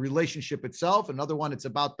about the relationship itself. Another one, it's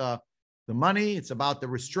about the money. It's about the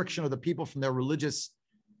restriction of the people from their religious,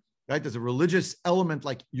 right? There's a religious element,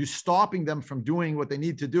 like you stopping them from doing what they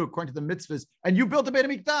need to do according to the mitzvahs. And you built a Beit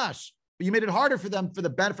HaMikdash, but you made it harder for them for the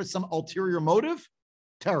benefit of some ulterior motive.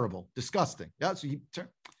 Terrible, disgusting. Yeah. So he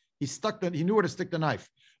knew where to stick the knife.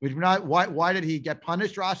 Why did he get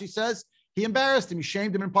punished? Rashi says he embarrassed him. He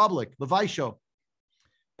shamed him in public. Levaisho.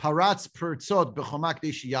 Paratz pertzot b'chomak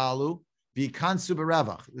yalu v'kansu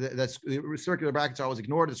berevach. That's the circular brackets are always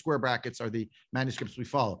ignored. The square brackets are the manuscripts we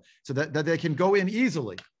follow, so that they can go in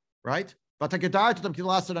easily, right? So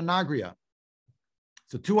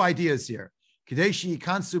two ideas here. Kadeshi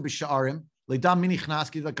kansu b'sha'arim le'dam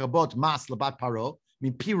minichnaski l'kabot mas lebat paro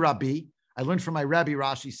min pi rabbi. I learned from my Rabbi,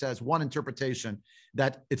 Rashi says, one interpretation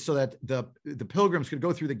that it's so that the pilgrims could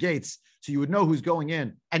go through the gates so you would know who's going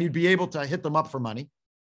in and you'd be able to hit them up for money,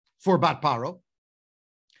 for bat paro.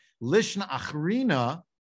 Lishna achrina,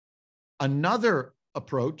 another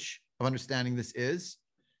approach of understanding this is,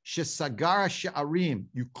 shesagara she'arim,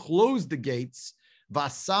 you close the gates,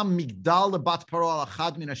 vasam migdal lebat paro al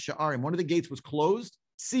achad min ha'sha'arim. One of the gates was closed,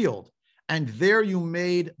 sealed, and there you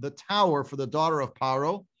made the tower for the daughter of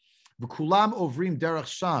Paro. V'kulam ovrim derech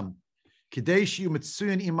sham, kidei sheyu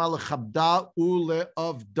mitzuyin ima lechabda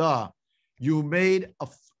uleavda.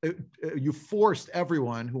 You forced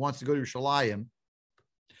everyone who wants to go to Yerushalayim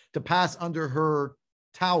to pass under her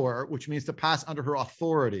tower, which means to pass under her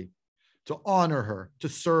authority, to honor her, to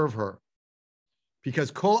serve her.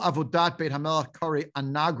 Because kol avodat beit hamelach kari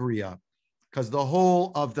anagria, because the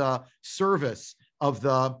whole of the service of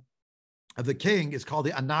the king is called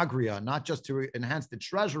the anagria, not just to enhance the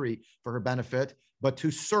treasury for her benefit, but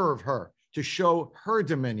to serve her, to show her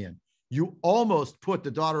dominion. You almost put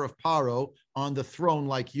the daughter of Paro on the throne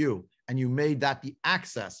like you, and you made that the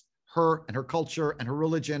access, her and her culture and her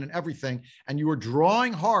religion and everything, and you were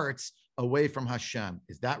drawing hearts away from Hashem.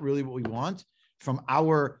 Is that really what we want? From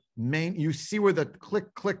our main, you see where the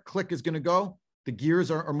click, click, click is going to go? The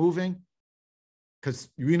gears are moving? Because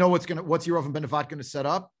we know what's Yerovam ben Nevat going to set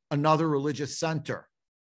up? Another religious center.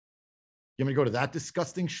 You want me to go to that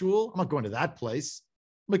disgusting shul? I'm not going to that place.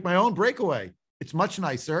 I'll make my own breakaway. It's much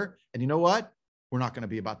nicer. And you know what? We're not going to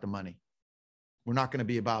be about the money. We're not going to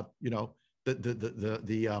be about,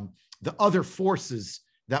 the other forces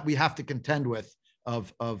that we have to contend with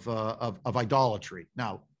of idolatry.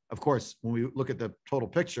 Now, of course, when we look at the total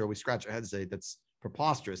picture, we scratch our heads and say that's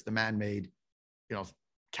preposterous. The man made,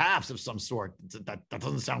 calves of some sort. That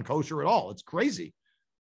doesn't sound kosher at all. It's crazy.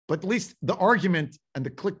 But at least the argument and the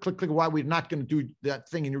click, click, click, why we're not going to do that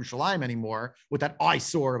thing in Yerushalayim anymore with that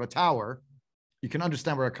eyesore of a tower, you can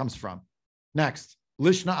understand where it comes from. Next,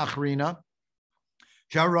 Lishna Achrina.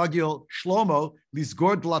 Sharagil Shlomo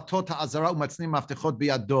Lizgor Dlatot Azara Umatznim Maftechot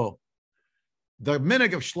Biado. The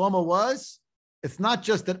minhag of Shlomo was, it's not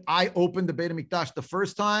just that I opened the Beit HaMikdash the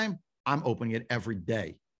first time, I'm opening it every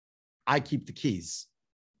day. I keep the keys.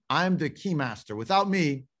 I'm the key master. Without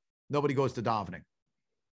me, nobody goes to davening.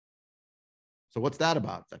 So what's that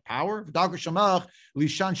about? That power? The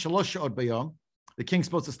king's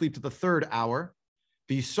supposed to sleep to the third hour.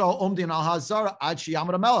 And the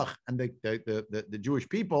Jewish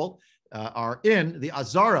people are in the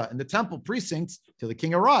Azara, in the temple precincts, till the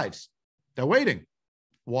king arrives. They're waiting.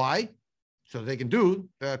 Why? So they can do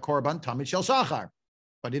the Korban Tamid Shel Shachar.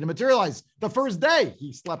 But it didn't materialize the first day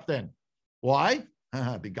he slept in. Why?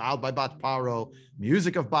 Beguiled by Bat Paro,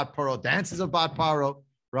 music of Bat Paro, dances of Bat Paro,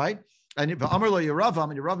 right? And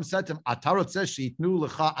Yeravam said to him, Atarot says sheitnu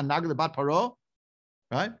lecha anag Bat Paro,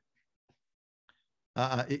 right?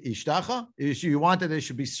 Ishtacha, you want that they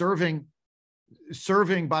should be serving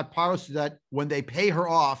Bat Paro so that when they pay her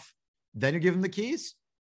off, then you give them the keys.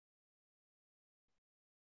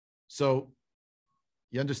 So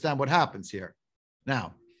you understand what happens here.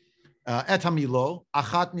 Now, etamilo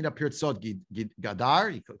achat mina pirtzot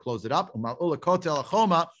gadar. He closed it up. Kotel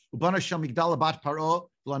achoma ubana sham migdal bat paro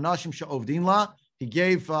v'lanashim she'ovdin la. He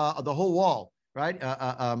gave the whole wall, right?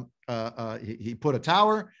 He put a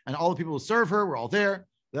tower, and all the people who serve her were all there.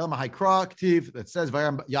 That says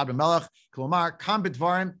Yad Melach Klomar Kam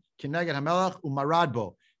B'Dvarim Kineged Hamelach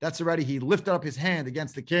Umaradbo. That's already, he lifted up his hand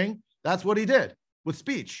against the king. That's what he did with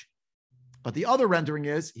speech. But the other rendering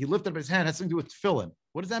is he lifted up his hand, has something to do with tefillin.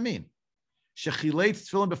 What does that mean? Shechileit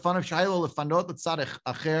tefillin b'fanav shaylo lefanot l'tzad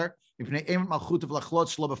acher mipnei emet malchut v'lachlot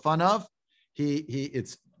shlo b'fanav.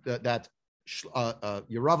 It's that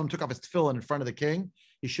Yeravam took off his tefillin in front of the king.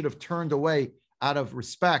 He should have turned away out of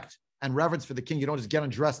respect and reverence for the king. You don't just get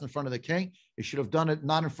undressed in front of the king. He should have done it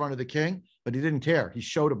not in front of the king, but he didn't care. He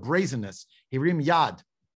showed a brazenness. He rim yad,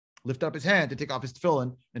 lifted up his hand to take off his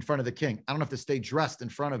tefillin in front of the king. I don't have to stay dressed in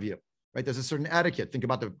front of you, right? There's a certain etiquette. Think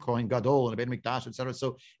about the Kohen Gadol and the Beit HaMikdash, etc.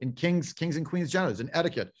 So in kings and queens generally, there's an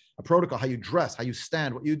etiquette, a protocol, how you dress, how you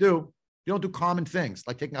stand, what you do. You don't do common things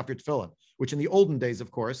like taking off your tefillin, which in the olden days, of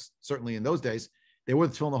course, certainly in those days, they wore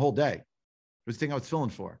the tefillin the whole day. It was the thing I was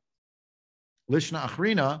tefillin for. Lishna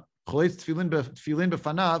Achrina, Choletz tefillin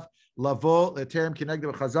b'fanav, lavo leterem kinegde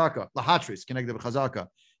b'chazaka, lahatris kinegde b'chazaka.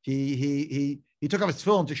 He took off his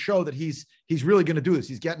tefillin to show that he's really going to do this.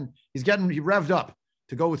 He revved up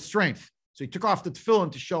to go with strength. So he took off the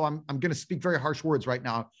tefillin to show I'm going to speak very harsh words right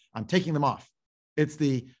now. I'm taking them off. It's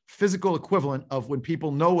the physical equivalent of when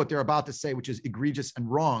people know what they're about to say, which is egregious and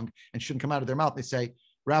wrong and shouldn't come out of their mouth. They say,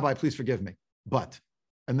 Rabbi, please forgive me. But,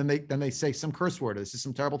 and then they say some curse word. This is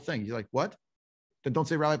some terrible thing. You're like, what? Then don't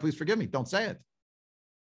say, Rabbi, please forgive me. Don't say it.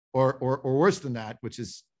 Or worse than that, which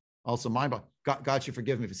is also mind-boggling. God should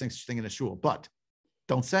forgive me for saying such a thing in a shul, but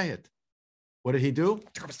don't say it. What did he do?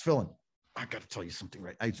 Took off his tefillin. I got to tell you something,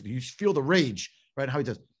 right? You feel the rage, right? How he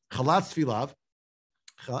does. Chalatz tfilav,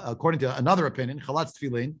 according to another opinion, chalatz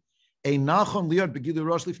tfilin, einachon liot begilu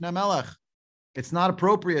rosh lifnei melech. It's not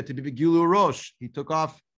appropriate to be begilu rosh. He took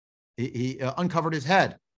off, he uncovered his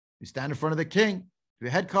head. You stand in front of the king,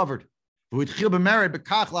 your head covered. And he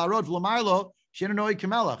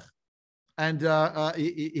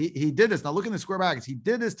did this. Now look in the square brackets. He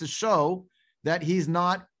did this to show that he's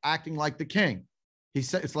not acting like the king. He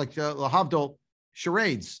said, it's like Lahavdol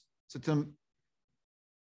charades. Said to him,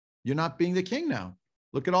 you're not being the king now.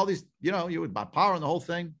 Look at all these, you with power and the whole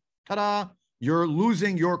thing. Ta-da, you're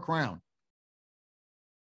losing your crown.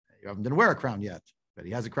 You haven't didn't wear a crown yet, but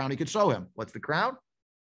he has a crown he could show him. What's the crown?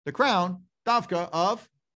 The crown, Davka, of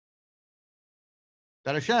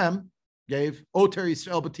that Hashem gave Oter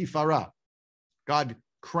Yisrael B'Tifara. God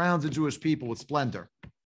crowns the Jewish people with splendor.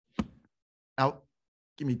 Now,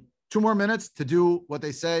 give me 2 more minutes to do what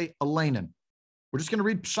they say, a lanin. We're just going to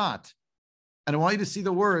read Pshat. And I want you to see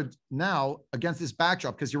the word now against this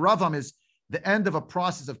backdrop, because Yeravam is the end of a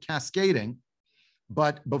process of cascading.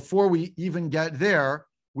 But before we even get there,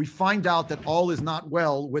 we find out that all is not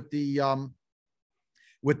well with the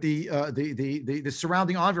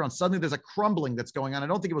surrounding environment. Suddenly there's a crumbling that's going on. I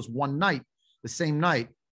don't think it was one night, the same night,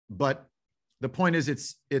 but the point is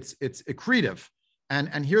it's accretive.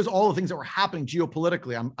 And here's all the things that were happening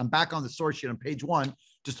geopolitically. I'm back on the source sheet on page 1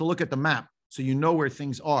 just to look at the map so you know where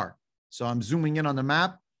things are. So I'm zooming in on the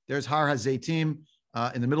map. There's Har HaZeitim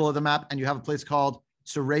in the middle of the map, and you have a place called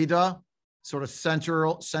Tsureda, sort of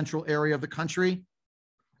central area of the country.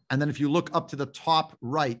 And then if you look up to the top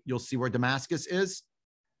right, you'll see where Damascus is,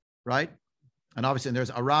 right? And obviously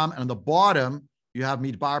there's Aram, and on the bottom, you have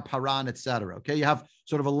Midbar, Paran, etc. Okay, you have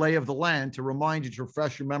sort of a lay of the land to remind you, to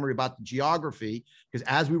refresh your memory about the geography, because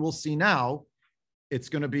as we will see now, it's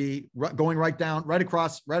going to be going right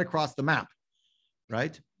across the map,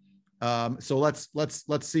 right? So let's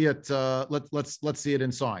see it. Let's see it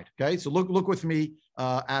inside. Okay, so look with me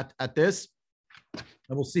at this, and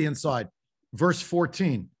we'll see inside. Verse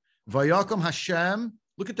 14. Vayakom Hashem.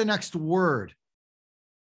 Look at the next word.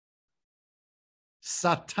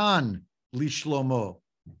 Satan lishlomo.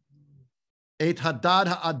 Et hadad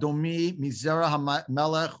ha'adomi mizera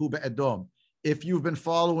ha'melech hu be'edom. If you've been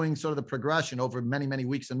following sort of the progression over many, many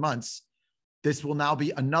weeks and months, this will now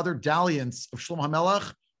be another dalliance of Shlomo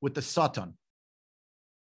HaMelech with the Satan.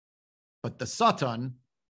 But the Satan,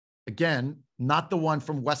 again, not the one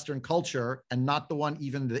from Western culture, and not the one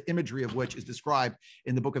even the imagery of which is described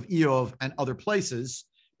in the book of Eov and other places,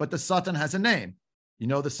 but the Satan has a name. You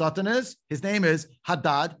know the Satan is? His name is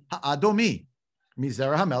Hadad Ha'adomi,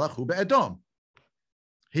 Mizera HaMelech Hu Be'edom.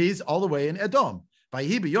 He's all the way in Edom.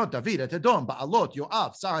 Vayihi b'yot David et Edom, ba'alot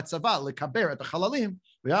Yoav, Sarat Tzava, lekaber et ha'chalalim,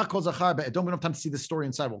 v'yachol zachar be'edom. We don't have time to see the story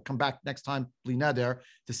inside. We'll come back next time, bli neder,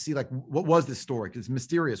 to see like what was this story, because it's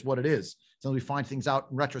mysterious what it is. So we find things out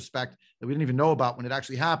in retrospect that we didn't even know about when it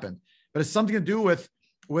actually happened. But it's something to do with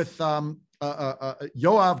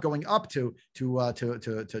Yoav going up to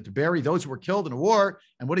bury those who were killed in a war.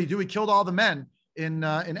 And what did he do? He killed all the men in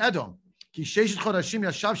Edom. They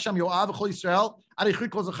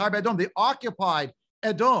occupied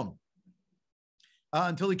Edom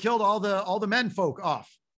until he killed all the men folk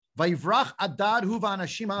off. Vayvrach Adad hu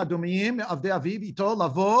v'anashim ha'adomiyim avdei aviv ito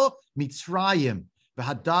lavo Mitzrayim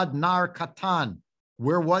v'hadad nar katan.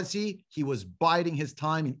 Where was he? He was biding his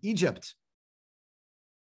time in Egypt.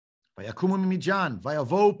 Vayakumu mimijan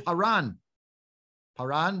vayavo Paran.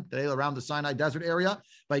 Paran, today around the Sinai desert area.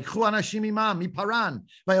 Vayikhu anashim imam mi Paran.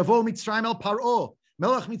 Vayavo Mitzrayim el Paro.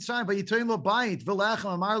 Melech Mitzrayim vayitoin lo bayit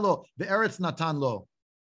v'lechem amar lo ve'eretz natan lo.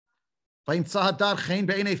 Vayimtza hadar chen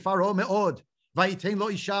be'enei Faro me'od. Vayitain lo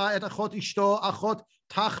isha et achot ishto achot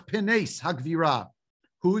tach penes hagvira.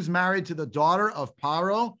 Who's married to the daughter of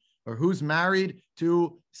Paro, or who's married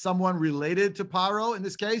to someone related to Paro in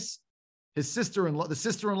this case? His sister-in-law, the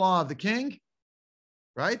sister-in-law of the king,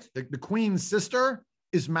 right? The queen's sister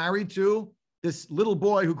is married to this little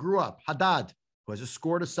boy who grew up, Hadad, who has a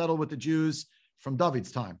score to settle with the Jews from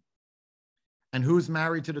David's time. And who's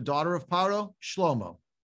married to the daughter of Paro? Shlomo.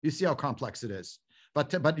 You see how complex it is.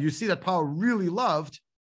 But you see that Paro really loved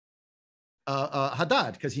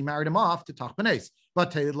Hadad, because he married him off to Tachpenes.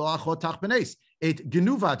 But lo achot Tachpenes et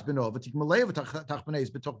genuvat beno v'tikmalei v'Tachpenes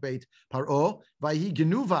betoch beit Paro v'hi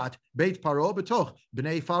genuvat beit Paro betoch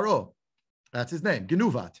bnei Faro. That's his name,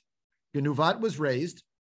 Genuvat. Genuvat was raised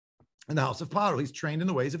in the house of Paro. He's trained in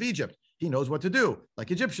the ways of Egypt. He knows what to do, like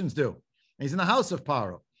Egyptians do. And he's in the house of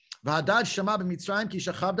Paro. V'Hadad shama b'Mitzrayim ki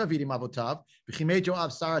shachav David im avotav v'chimet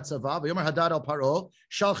Yoav sarat tzava v'yomer Hadad al Paro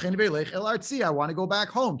shalcheni v'elech el artzi. I want to go back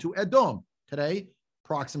home to Edom. Today,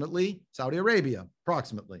 approximately Saudi Arabia,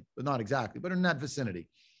 approximately, but not exactly, but in that vicinity.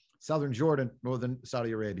 Southern Jordan, northern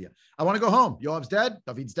Saudi Arabia. I want to go home. Yoav's dead.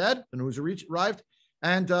 David's dead. The news arrived.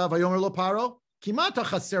 And Vayomer lo Paro, kimata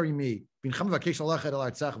chaseri mi, bincham vakesh alechet el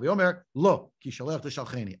artzach, Vayomer lo, ki shalech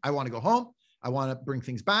l'shalcheni. I want to go home. I want to bring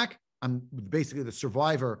things back. I'm basically the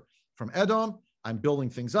survivor from Edom. I'm building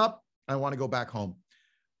things up. I want to go back home.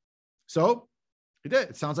 So he did.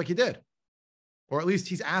 It sounds like he did. or at least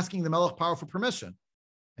he's asking the Melech Paro for permission.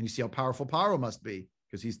 And you see how powerful Paro must be,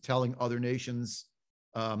 because he's telling other nations,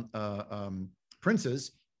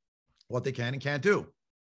 princes, what they can and can't do.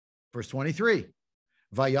 Verse 23,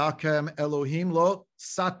 Vayakem Elohim lo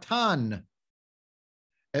Satan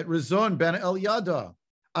et Rezon ben Eliada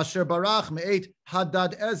asher barach me'et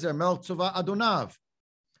Hadad Ezer melech Tzova Adonav.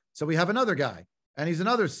 So we have another guy, and he's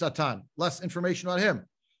another Satan. Less information about him,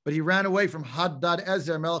 but he ran away from Hadad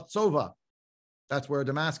Ezer melech Tzova. That's where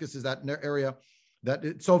Damascus is, that area. That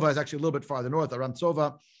Tzova is actually a little bit farther north. Aram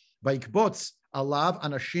Tzova, Vayikbotz Alav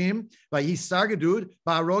Anashim Vayisargedud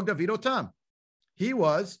Ba'arog David Otam. He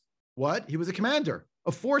was what? He was a commander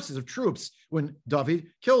of forces, of troops, when David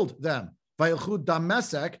killed them. Vayilchud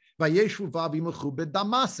Damasek Vayeshu Vavimuchu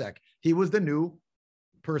Damasek. He was the new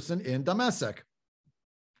person in Damasek.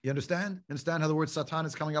 You understand? Understand how the word Satan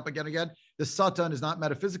is coming up again and again? The Satan is not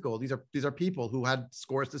metaphysical. These are people who had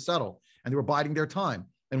scores to settle, and they were biding their time.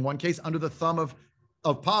 In one case, under the thumb of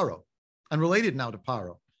Paro, and related now to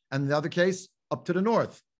Paro. And in the other case, up to the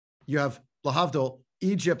north. You have Lahavdil,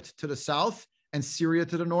 Egypt to the south, and Syria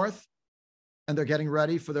to the north. And they're getting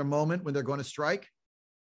ready for their moment when they're going to strike.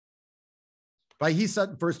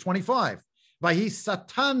 Verse 25. Vahi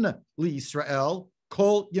Satan li Israel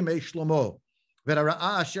kol yemei Shlomo.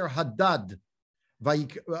 V'ara'a asher hadad.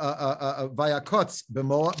 Vayakotz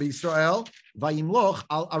b'mo b'Yisrael. Vayimloch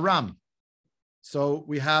al Aram. So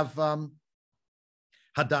we have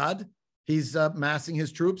Hadad. He's massing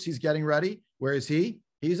his troops. He's getting ready. Where is he?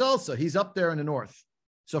 He's up there in the north.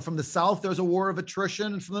 So from the south, there's a war of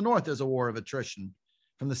attrition. And from the north, there's a war of attrition.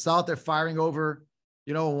 From the south, they're firing over,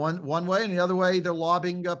 one way, and the other way, they're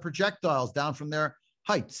lobbing projectiles down from their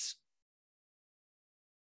heights.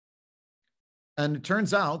 And it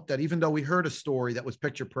turns out that even though we heard a story that was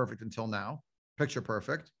picture perfect until now, picture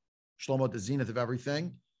perfect, Shlomo at the zenith of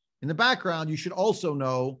everything, in the background, you should also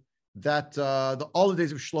know that all the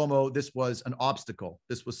days of Shlomo, this was an obstacle.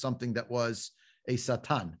 This was something that was a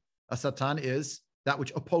Satan. A Satan is that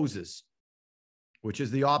which opposes, which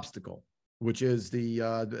is the obstacle, which is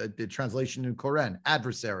the translation in Koran,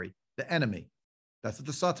 adversary, the enemy. That's what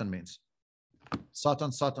the Satan means.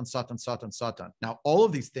 Satan, Satan, Satan, Satan, Satan. Now, all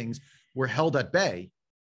of these things were held at bay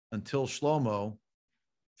until Shlomo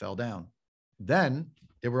fell down. Then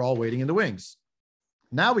they were all waiting in the wings.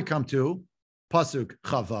 Now we come to Pasuk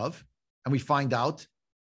Chavav, and we find out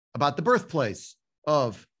about the birthplace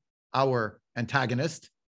of our antagonist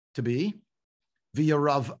to be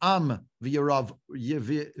V'Yarovam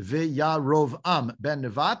ben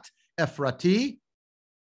Nevat Ephrati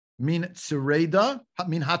min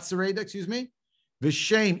Hatzereda, excuse me,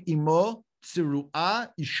 V'Shem imo Tziruah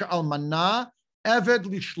Isha Almana Eved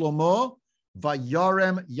Lishlomo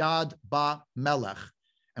Vayarem Yad Ba Melech.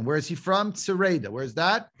 And where is he from? Tzereda. Where is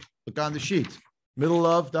that? Look on the sheet. Middle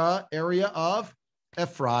of the area of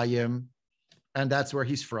Ephraim. And that's where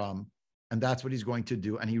he's from. And that's what he's going to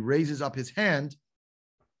do. And he raises up his hand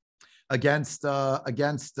against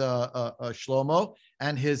Shlomo.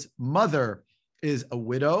 And his mother is a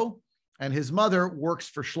widow. And his mother works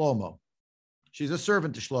for Shlomo. She's a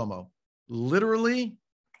servant to Shlomo. Literally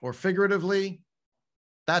or figuratively,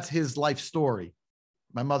 that's his life story.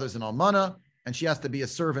 My mother's an almana, and she has to be a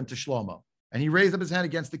servant to Shlomo. And he raised up his hand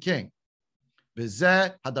against the king. This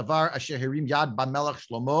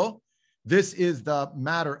is the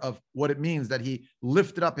matter of what it means that he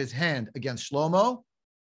lifted up his hand against Shlomo.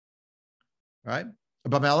 Right?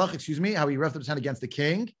 Bamelech, excuse me, how he lifted up his hand against the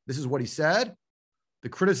king. This is what he said. The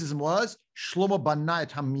criticism was, Shlomo bana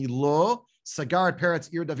et hamilo, sagar et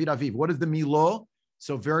peretz ir David aviv. What is the milo?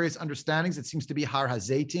 So various understandings. It seems to be Har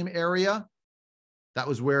HaZeitim area. That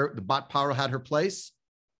was where the Bat Paro had her place.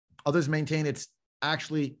 Others maintain it's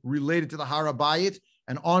actually related to the Har HaBayit,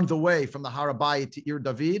 and on the way from the Har HaBayit to Ir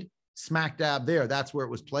David, smack dab there, that's where it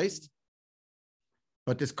was placed.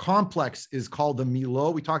 But this complex is called the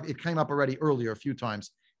Milo. It came up already earlier a few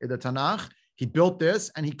times in the Tanakh. He built this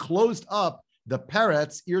and he closed up the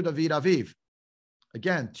Peretz Ir David Aviv.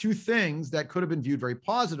 Again, two things that could have been viewed very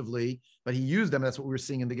positively, but he used them, that's what we were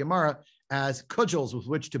seeing in the Gemara, as cudgels with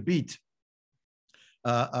which to beat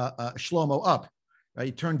Shlomo up. Right?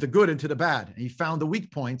 He turned the good into the bad. And he found the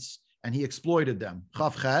weak points and he exploited them.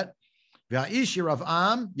 Chavchet, V'a'ish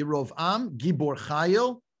Yeravam, Gibor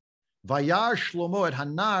Chayil, Vayar Shlomo et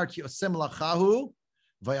Hanar ki osem lachahu,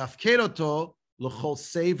 Vayafkeroto l'chol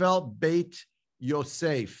sevel beit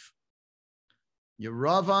Yosef.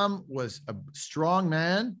 Yeravam was a strong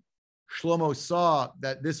man. Shlomo saw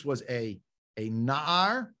that this was a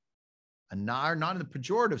na'ar, not in the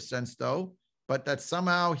pejorative sense though, but that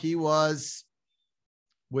somehow he was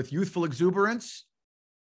with youthful exuberance.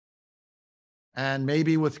 and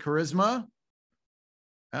maybe with charisma.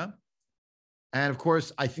 Yeah. And of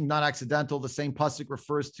course, I think not accidental, the same pasuk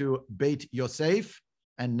refers to Beit Yosef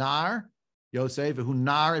and Nar, Yosef, who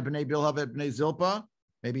Nar ibnei Bilha ibnei Zilpa,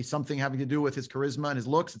 maybe something having to do with his charisma and his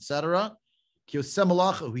looks, etc.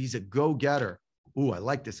 He's a go-getter. Ooh, I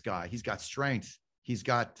like this guy. He's got strength. He's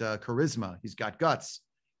got charisma. He's got guts.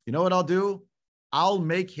 You know what I'll do? I'll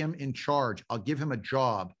make him in charge. I'll give him a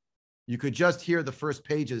job. You could just hear the first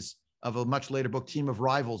pages of a much later book, Team of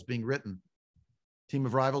Rivals, being written. Team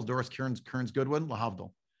of Rivals, Doris Kearns Goodwin,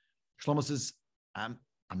 Lahavdil. Shlomo says, I'm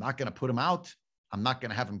not going to put him out. I'm not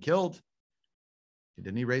going to have him killed.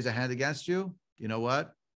 Didn't he raise a hand against you? You know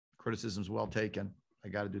what? Criticism's well taken. I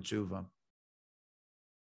got to do tshuva.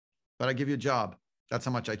 But I give you a job. That's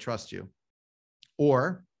how much I trust you.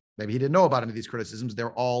 Or maybe he didn't know about any of these criticisms.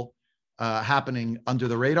 They're all happening under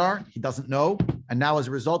the radar. He doesn't know. And now as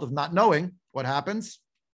a result of not knowing what happens,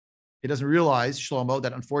 he doesn't realize, Shlomo,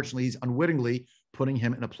 that unfortunately he's unwittingly putting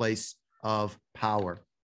him in a place of power.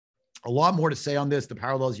 A lot more to say on this. The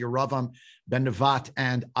parallels, Yeravam ben Nevat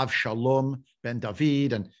and Avshalom ben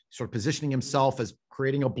David, and sort of positioning himself as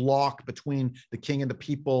creating a block between the king and the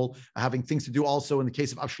people, having things to do also in the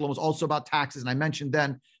case of Avshalom was also about taxes. And I mentioned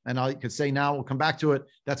then, and I could say now, we'll come back to it,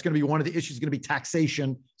 that's going to be one of the issues, going to be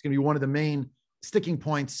taxation. It's going to be one of the main sticking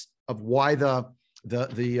points of why the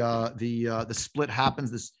split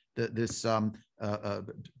happens, this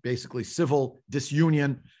basically civil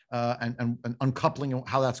disunion and uncoupling,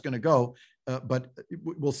 how that's going to go. But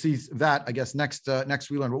we'll see that, I guess, next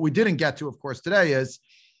we learn. What we didn't get to, of course, today is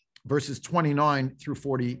verses 29 through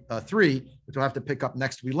 43, which we'll have to pick up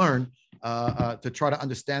next we learn to try to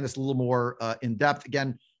understand this a little more in depth.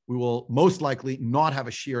 Again, we will most likely not have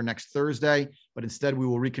a shiur next Thursday, but instead we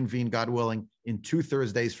will reconvene, God willing, in 2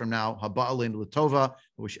 Thursdays from now. Haba aleinu l'tova.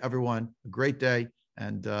 I wish everyone a great day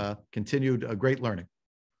and continued great learning.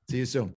 See you soon.